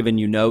people giving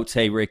you notes.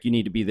 Hey, Rick, you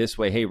need to be this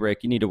way. Hey, Rick,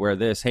 you need to wear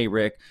this. Hey,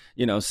 Rick,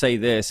 say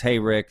this. Hey,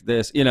 Rick,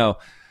 this,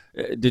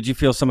 did you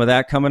feel some of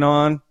that coming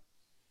on?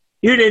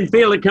 You didn't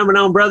feel it coming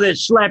on, brother. It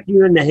slapped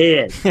you in the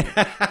head.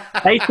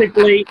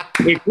 Basically,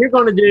 if you're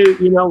going to do,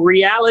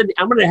 reality,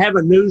 I'm going to have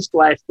a news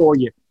flash for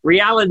you.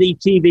 Reality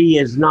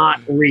TV is not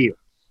real.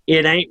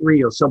 It ain't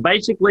real. So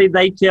basically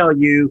they tell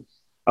you,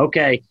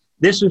 okay,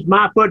 this is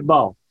my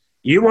football.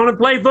 You want to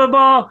play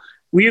football?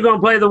 Well, you're going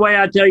to play the way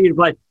I tell you to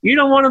play. You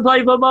don't want to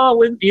play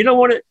football? You don't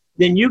want to?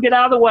 Then you get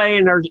out of the way,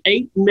 and there's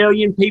 8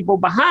 million people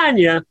behind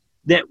you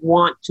that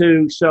want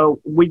to. So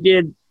we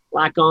did,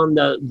 like on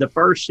the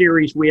first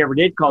series we ever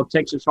did called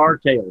Texas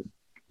Hardtails.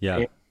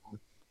 Yeah.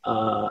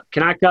 And,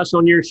 can I cuss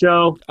on your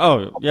show?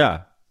 Oh,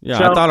 yeah. Yeah,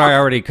 so, I thought I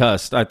already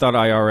cussed. I thought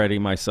I already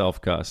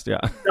myself cussed, yeah.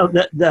 So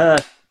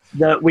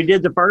we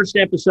did the first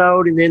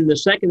episode, and then the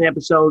second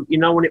episode,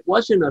 when it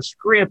wasn't a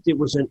script, it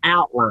was an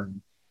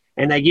outline.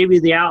 And they give you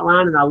the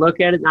outline, and I look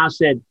at it, and I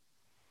said,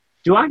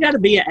 do I got to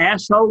be an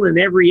asshole in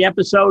every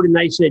episode? And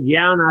they said,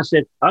 yeah. And I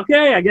said,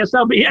 okay, I guess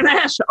I'll be an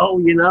asshole,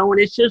 and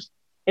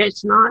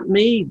it's not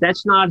me.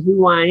 That's not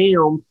who I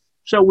am.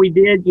 So we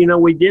did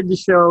the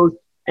shows,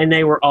 and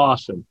they were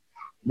awesome.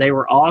 They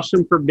were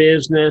awesome for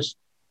business.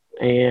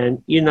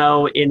 And,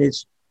 and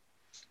it's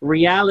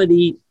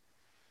reality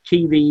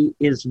TV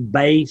is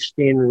based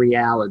in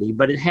reality,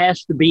 but it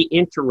has to be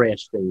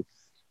interesting.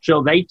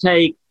 So they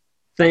take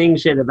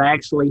things that have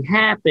actually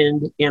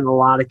happened in a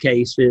lot of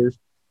cases,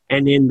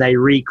 and then they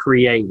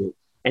recreate it.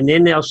 And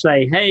then they'll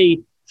say, hey,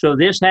 so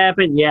this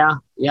happened? Yeah,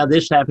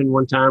 this happened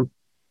one time.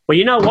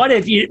 well, what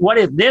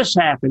if this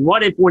happened?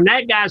 What if when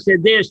that guy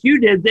said this, you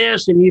did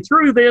this and you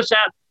threw this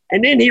out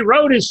and then he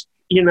wrote us,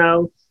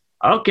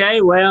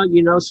 okay,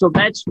 well, so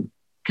that's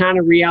kind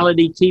of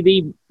reality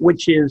TV,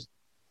 which is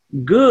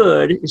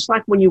good. It's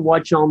like when you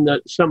watch on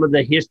some of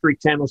the History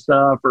Channel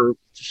stuff or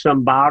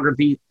some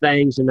biography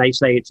things and they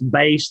say it's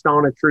based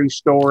on a true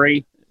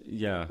story.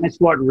 Yeah. That's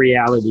what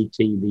reality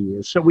TV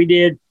is. So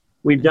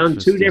we've done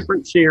 2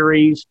 different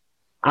series.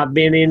 I've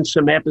been in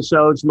some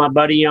episodes. My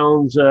buddy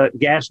owns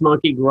Gas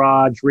Monkey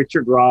Garage,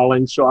 Richard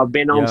Rawlins. So I've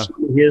been on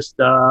some of his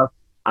stuff.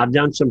 I've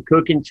done some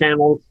cooking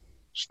channel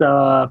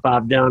stuff.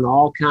 I've done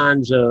all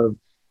kinds of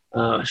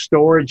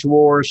storage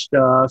war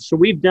stuff. So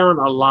we've done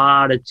a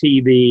lot of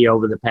TV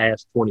over the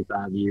past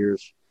 25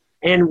 years.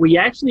 And we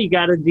actually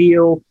got a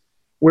deal.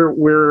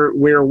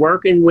 We're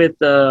working with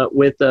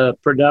a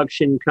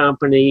production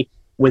company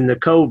when the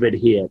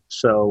COVID hit.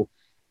 So,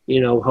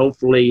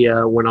 hopefully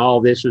when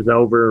all this is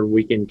over,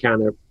 we can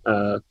kind of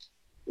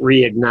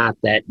reignite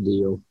that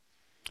deal.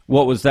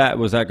 What was that?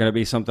 Was that going to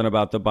be something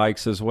about the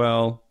bikes as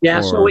well? Yeah.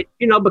 Or? So,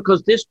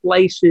 because this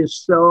place is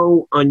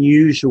so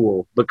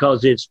unusual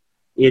because it's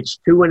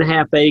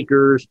 2.5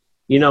 acres,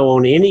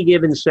 on any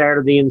given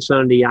Saturday and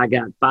Sunday, I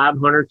got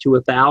 500 to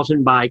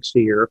 1,000 bikes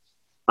here.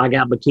 I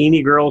got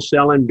bikini girls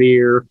selling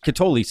beer. Could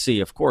totally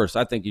see, of course.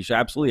 I think you should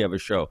absolutely have a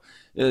show.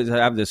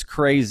 Have this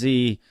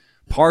crazy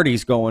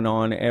parties going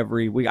on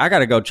every week. I got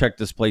to go check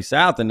this place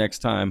out the next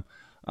time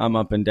I'm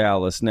up in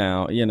Dallas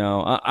now.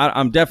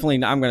 I'm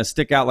going to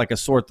stick out like a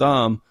sore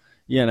thumb,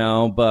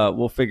 but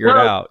we'll figure it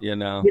out,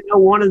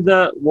 One of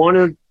the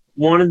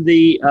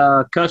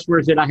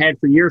customers that I had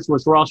for years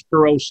was Ross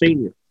Perot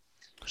Senior.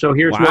 So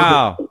here's one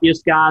of the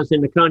biggest guys in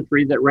the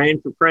country that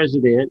ran for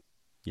president.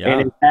 Yeah.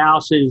 And his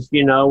house is,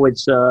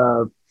 it's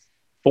 4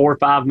 or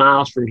 5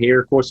 miles from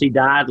here. Of course, he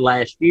died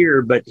last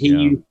year, but he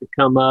used to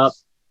come up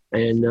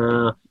and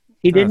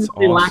he didn't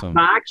really like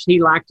bikes.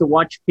 He liked to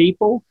watch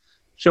people.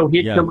 So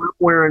he'd come up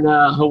wearing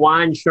a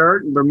Hawaiian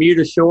shirt and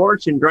Bermuda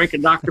shorts and drink a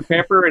Dr.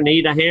 Pepper and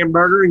eat a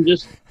hamburger and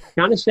just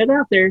kind of sit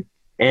out there.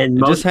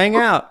 And just hang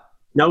out.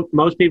 No,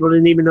 most people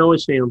didn't even know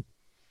it's him.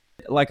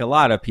 Like a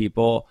lot of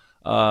people,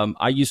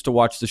 I used to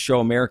watch the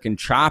show American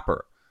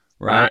Chopper.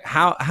 Right.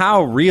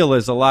 How real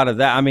is a lot of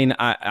that? I mean,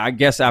 I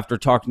guess after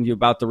talking to you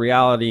about the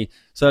reality,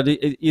 so do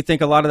you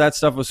think a lot of that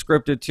stuff was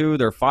scripted too,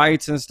 their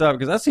fights and stuff?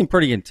 Because that seemed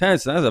pretty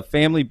intense. That was a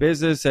family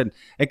business, and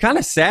it kind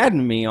of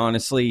saddened me,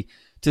 honestly,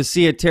 to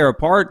see it tear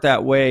apart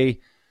that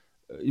way.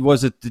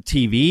 Was it the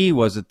TV?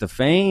 Was it the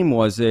fame?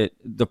 Was it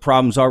the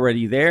problems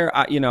already there?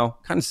 Kind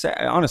of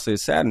sad. Honestly,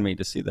 it saddened me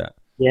to see that.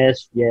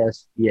 Yes.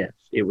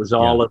 It was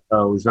all of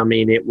those. I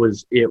mean, it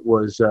was.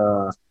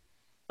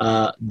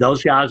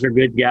 Those guys are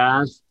good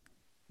guys.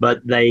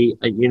 But they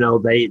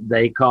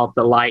caught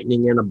the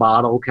lightning in a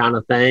bottle kind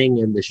of thing,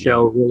 and the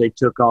show really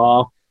took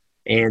off.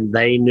 And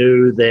they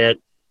knew that,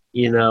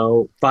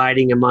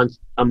 fighting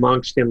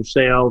amongst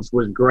themselves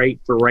was great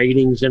for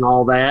ratings and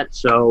all that.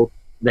 So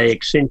they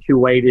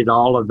accentuated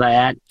all of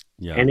that,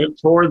 and it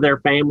tore their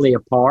family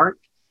apart.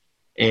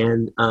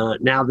 And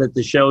now that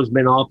the show's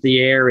been off the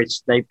air,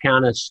 they've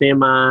kind of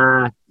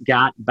semi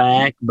got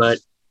back, but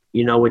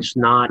it's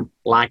not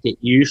like it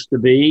used to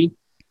be.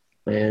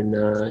 And,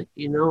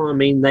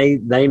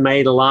 they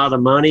made a lot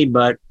of money,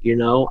 but,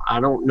 I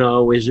don't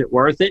know. Is it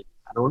worth it?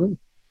 I don't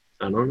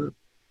know.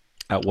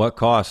 At what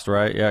cost,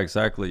 right? Yeah,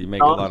 exactly. You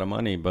make a lot of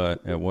money,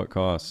 but at what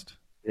cost?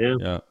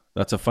 Yeah.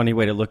 That's a funny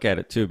way to look at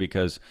it, too,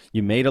 because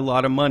you made a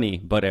lot of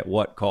money, but at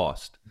what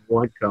cost?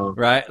 What cost?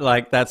 Right?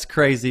 Like, that's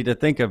crazy to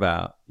think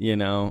about.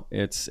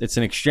 It's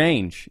an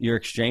exchange. You're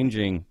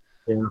exchanging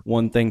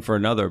one thing for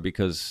another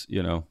because,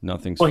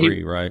 nothing's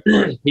free, right?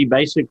 He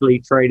basically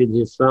traded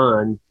his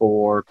son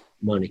for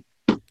money.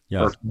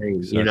 Yeah, for fame,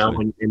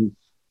 exactly. And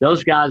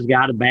those guys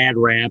got a bad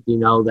rap.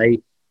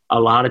 A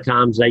lot of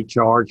times they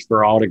charge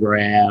for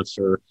autographs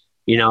or,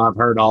 I've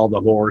heard all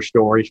the horror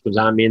stories because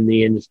I'm in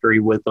the industry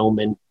with them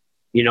and,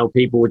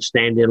 people would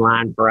stand in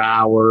line for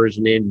hours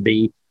and then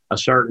be a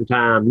certain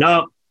time.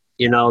 Nope.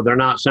 They're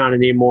not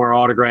signing any more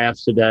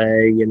autographs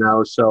today,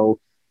 so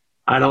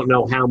I don't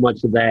know how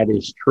much of that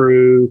is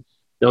true.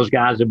 Those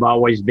guys have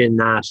always been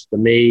nice to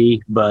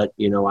me, but,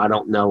 I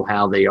don't know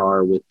how they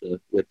are with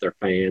their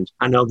fans.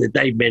 I know that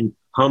they've been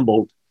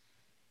humbled.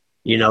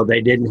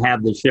 They didn't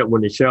have the show.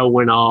 When the show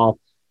went off,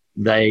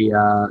 they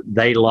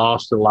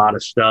lost a lot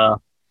of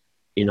stuff.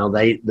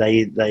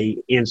 They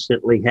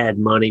instantly had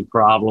money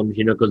problems,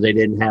 because they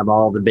didn't have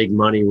all the big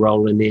money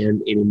rolling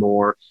in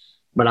anymore.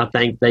 But I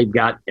think they've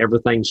got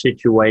everything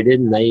situated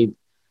and they're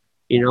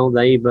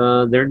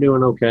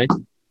doing okay.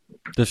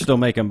 They're still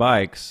making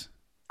bikes.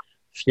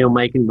 Still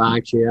making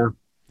bikes, yeah.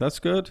 That's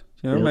good.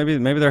 Maybe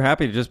they're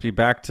happy to just be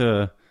back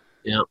to,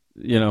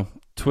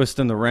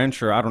 twisting the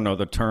wrench, or I don't know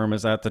the term.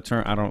 Is that the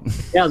term? I don't.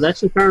 Yeah,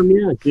 that's the term.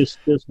 Yeah, just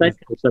that kind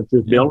of stuff.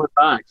 Just building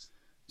bikes.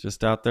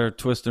 Just out there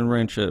twisting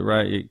wrench it,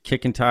 right?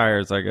 Kicking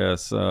tires, I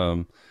guess.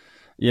 I'm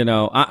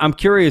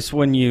curious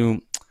when you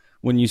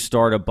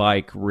start a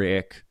bike,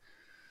 Rick.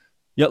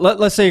 Yeah,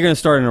 let's say you're going to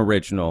start an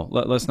original.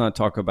 Let's not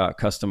talk about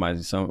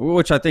customizing some,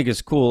 which I think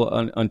is cool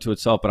unto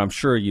itself, but I'm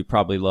sure you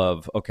probably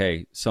love,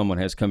 okay, someone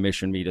has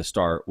commissioned me to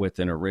start with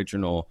an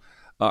original.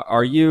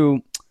 Are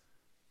you,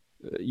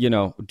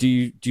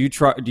 do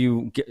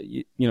you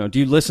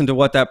listen to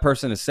what that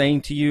person is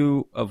saying to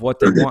you of what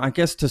they want? I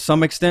guess to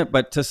some extent,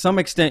 but to some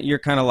extent you're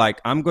kind of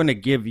like, I'm going to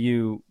give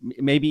you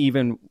maybe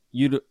even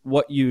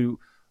what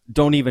you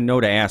don't even know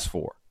to ask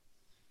for,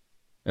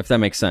 if that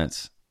makes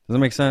sense. Does that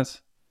make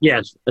sense?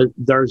 Yes,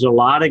 there's a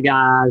lot of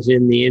guys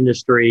in the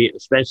industry,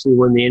 especially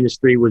when the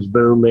industry was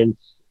booming,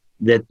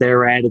 that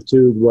their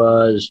attitude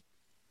was,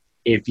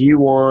 if you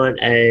want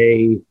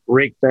a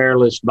Rick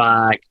Fairless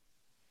bike,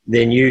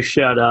 then you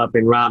shut up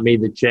and write me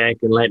the check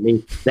and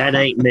that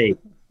ain't me.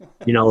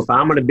 If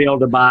I'm going to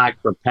build a bike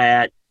for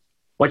Pat,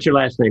 what's your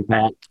last name,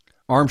 Pat?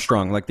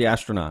 Armstrong, like the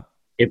astronaut.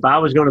 If I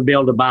was going to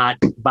build a bike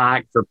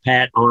for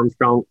Pat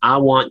Armstrong, I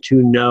want to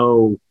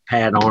know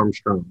Pat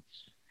Armstrong.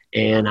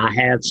 And I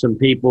have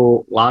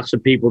lots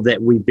of people that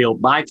we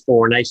built bikes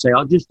for, and they say,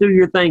 oh, just do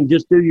your thing.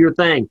 Just do your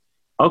thing.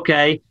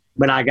 Okay.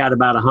 But I got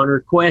about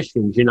 100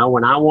 questions, and I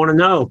want to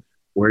know,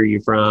 where are you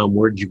from?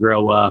 Where'd you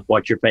grow up?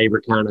 What's your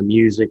favorite kind of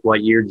music?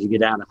 What year did you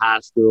get out of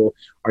high school?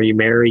 Are you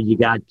married? You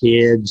got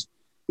kids?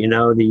 Do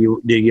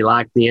you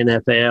like the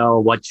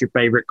NFL? What's your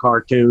favorite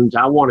cartoons?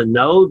 I want to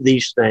know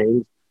these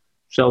things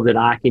so that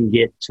I can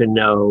get to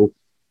know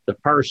the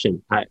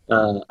person.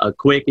 A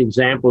quick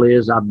example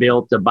is I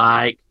built a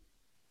bike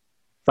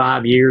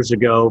 5 years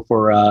ago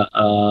for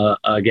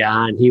a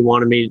guy, and he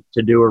wanted me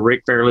to do a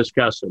Rick Fairless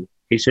custom.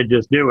 He said,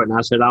 just do it. And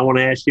I said, I want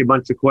to ask you a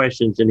bunch of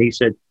questions. And he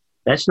said,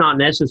 that's not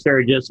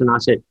necessary, Justin. I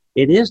said,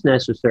 it is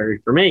necessary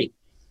for me.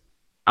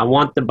 I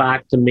want the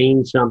bike to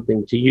mean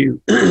something to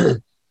you.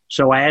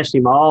 So I asked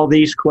him all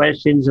these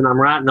questions, and I'm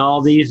writing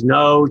all these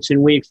notes,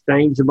 and we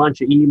exchanged a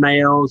bunch of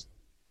emails.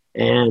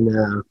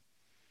 And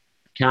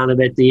kind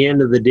of at the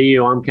end of the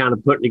deal, I'm kind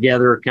of putting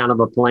together kind of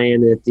a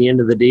plan at the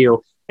end of the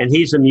deal. And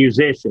he's a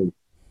musician.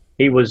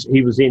 He was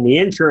in the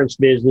insurance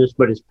business,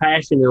 but his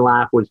passion in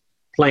life was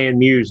playing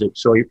music.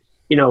 So,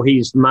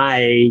 he's my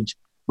age,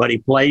 but he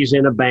plays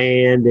in a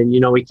band, and,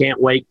 he can't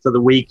wait for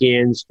the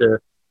weekends to,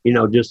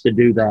 just to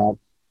do that.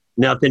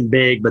 Nothing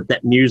big, but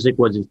that music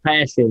was his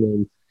passion,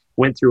 and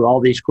went through all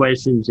these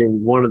questions.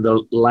 And one of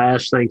the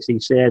last things he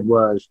said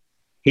was,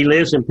 he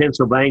lives in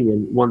Pennsylvania.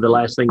 And one of the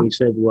last things he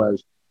said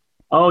was,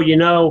 oh,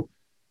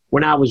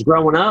 when I was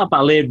growing up,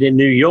 I lived in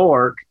New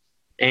York.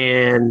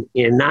 And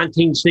in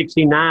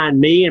 1969,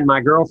 me and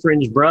my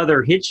girlfriend's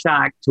brother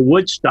hitchhiked to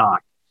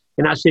Woodstock.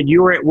 And I said,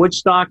 you were at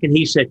Woodstock? And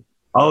he said,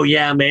 oh,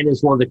 yeah, man,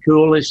 it's one of the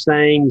coolest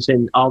things.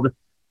 And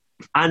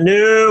I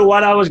knew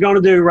what I was going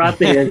to do right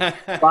then.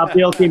 So I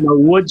built him a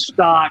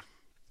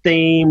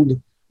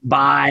Woodstock-themed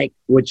bike,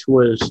 which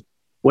was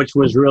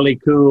really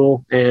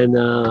cool. And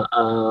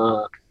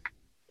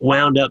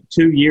wound up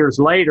 2 years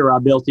later, I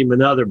built him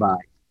another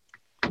bike.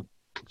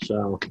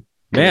 So...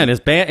 Man, his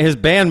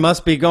band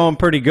must be going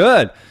pretty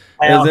good.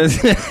 Well, he was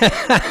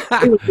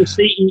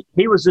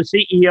the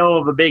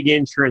CEO of a big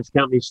insurance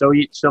company, so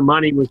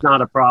money was not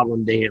a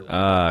problem to him.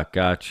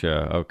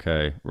 Gotcha.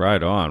 Okay,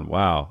 right on.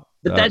 Wow.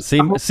 But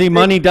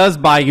money does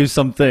buy you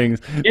some things.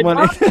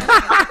 Money.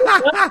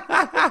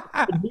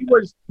 He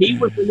was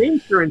an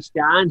insurance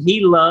guy, and he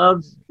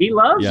loves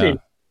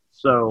it.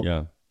 So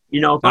yeah,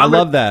 I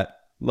love that.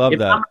 If I'm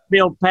gonna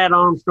build Pat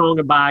Armstrong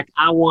a bike,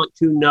 I want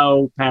to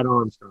know Pat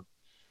Armstrong.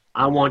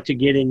 I want to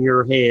get in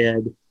your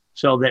head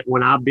so that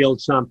when I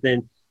build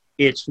something,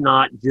 it's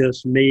not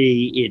just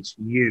me, it's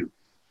you.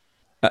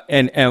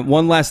 And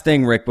one last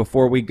thing, Rick,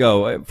 before we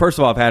go. First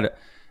of all, I've had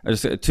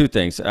two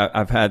things.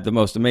 I've had the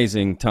most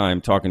amazing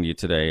time talking to you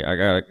today.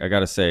 I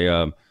got to say,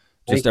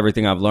 just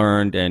everything I've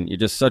learned, and you're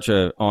just such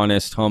a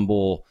honest,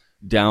 humble,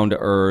 down to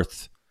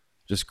earth,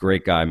 just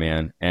great guy,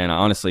 man. And I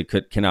honestly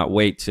cannot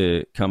wait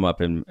to come up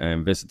and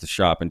visit the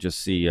shop and just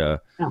see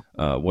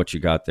what you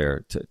got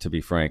there. To be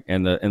frank,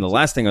 and the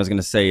last thing I was going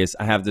to say is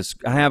I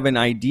have an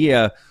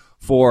idea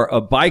for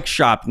a bike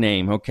shop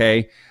name.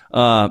 Okay,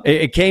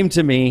 it came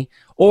to me.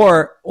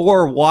 Or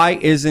why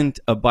isn't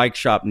a bike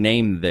shop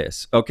named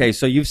this? Okay,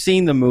 so you've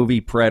seen the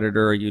movie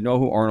Predator. You know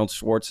who Arnold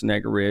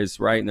Schwarzenegger is,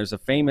 right? And there's a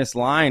famous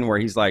line where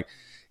he's like,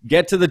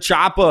 "Get to the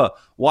chopper."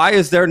 Why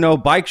is there no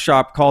bike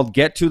shop called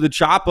Get to the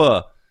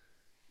Chopper?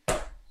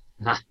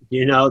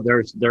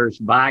 There's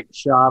bike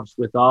shops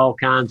with all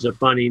kinds of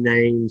funny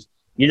names.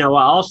 I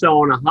also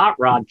own a hot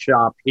rod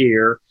shop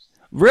here.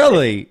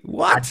 Really?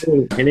 What? I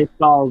do, and it's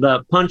called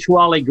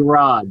Punchwally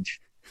Garage.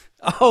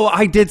 Oh,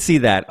 I did see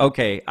that.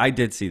 Okay, I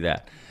did see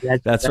that.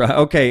 That's right.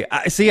 Okay,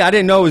 I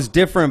didn't know it was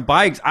different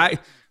bikes. I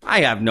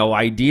have no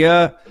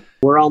idea.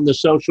 We're on the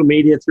social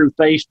media through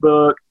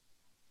Facebook,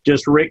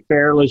 just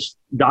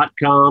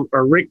rickfairless.com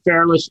or Rick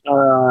Fairless.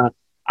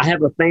 I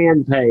have a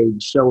fan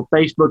page. So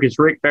Facebook is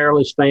Rick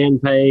Fairless fan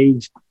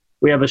page.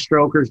 We have a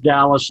Strokers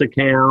Dallas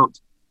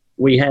account.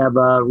 We have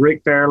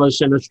Rick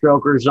Fairless and the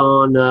Strokers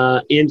on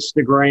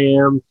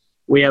Instagram.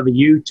 We have a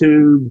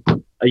YouTube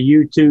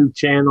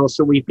channel.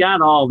 So we've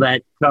got all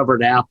that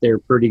covered out there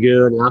pretty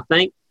good. And I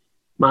think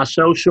my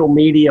social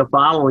media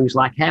following is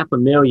like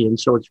 500,000.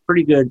 So it's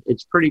pretty good.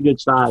 It's pretty good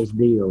sized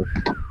deal.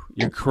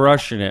 You're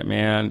crushing it,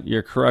 man.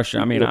 You're crushing.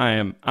 I mean,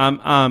 I'm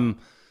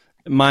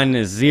mine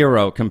is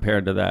zero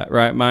compared to that,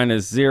 right? Mine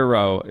is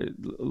zero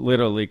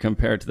literally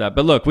compared to that.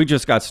 But look, we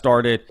just got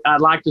started. I'd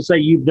like to say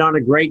you've done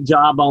a great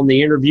job on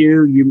the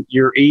interview.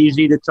 You're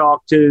easy to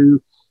talk to,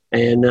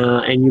 and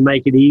you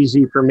make it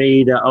easy for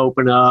me to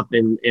open up,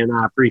 and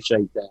I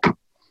appreciate that.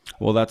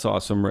 Well, that's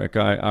awesome, Rick.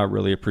 I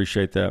really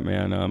appreciate that,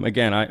 man.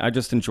 Again, I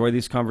just enjoy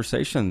these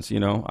conversations.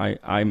 You know,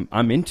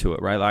 I'm into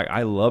it, right? Like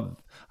I love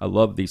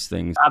these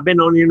things. I've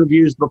been on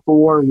interviews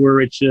before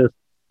where it's just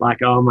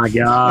like, oh my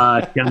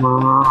God, come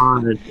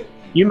on.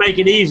 You make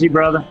it easy,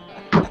 brother.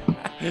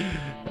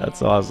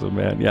 That's awesome,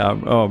 man. Yeah,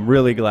 I'm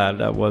really glad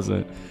that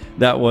wasn't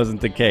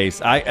the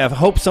case. I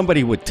hope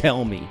somebody would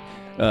tell me,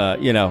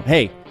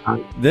 hey,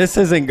 this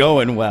isn't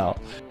going well.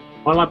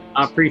 Well,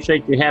 I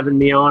appreciate you having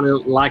me on.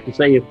 And like I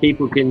say, if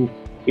people can,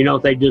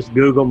 if they just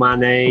Google my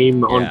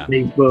name on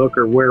Facebook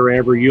or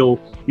wherever, you'll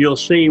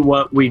see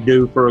what we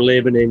do for a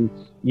living, and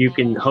you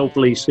can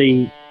hopefully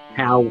see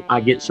how I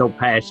get so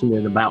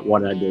passionate about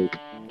what I do.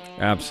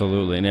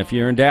 Absolutely. And if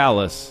you're in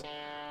Dallas,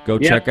 go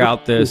check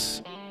out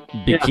this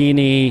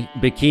bikini,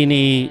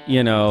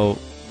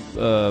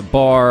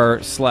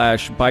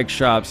 bar/bike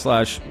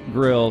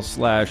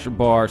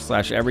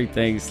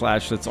shop/grill/bar/everything/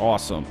 that's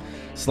awesome.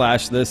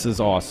 /this is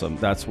awesome.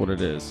 That's what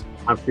it is.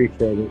 I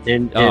appreciate it.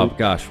 And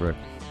gosh, Rick.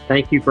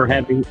 Thank you for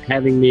having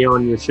me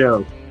on your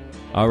show.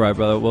 All right,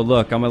 brother. Well,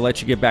 look, I'm going to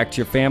let you get back to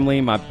your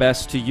family. My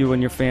best to you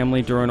and your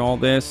family during all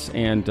this.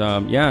 And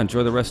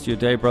enjoy the rest of your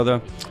day,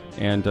 brother.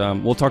 And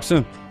we'll talk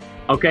soon.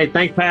 Okay.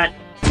 Thanks, Pat.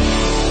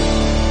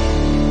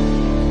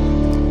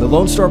 The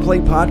Lone Star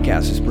Plate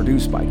podcast is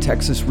produced by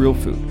Texas Real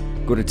Food.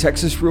 Go to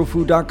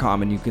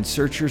texasrealfood.com and you can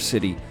search your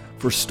city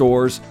for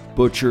stores,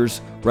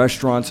 butchers,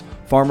 restaurants,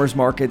 farmers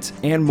markets,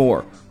 and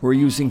more who are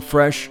using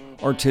fresh,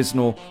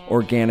 artisanal,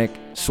 organic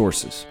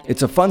sources.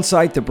 It's a fun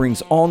site that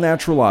brings all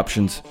natural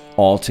options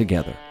all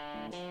together.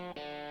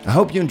 I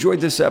hope you enjoyed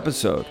this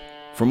episode.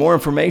 For more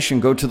information,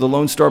 go to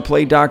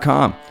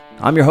thelonestarplay.com.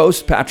 I'm your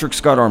host, Patrick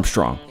Scott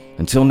Armstrong.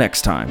 Until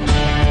next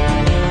time.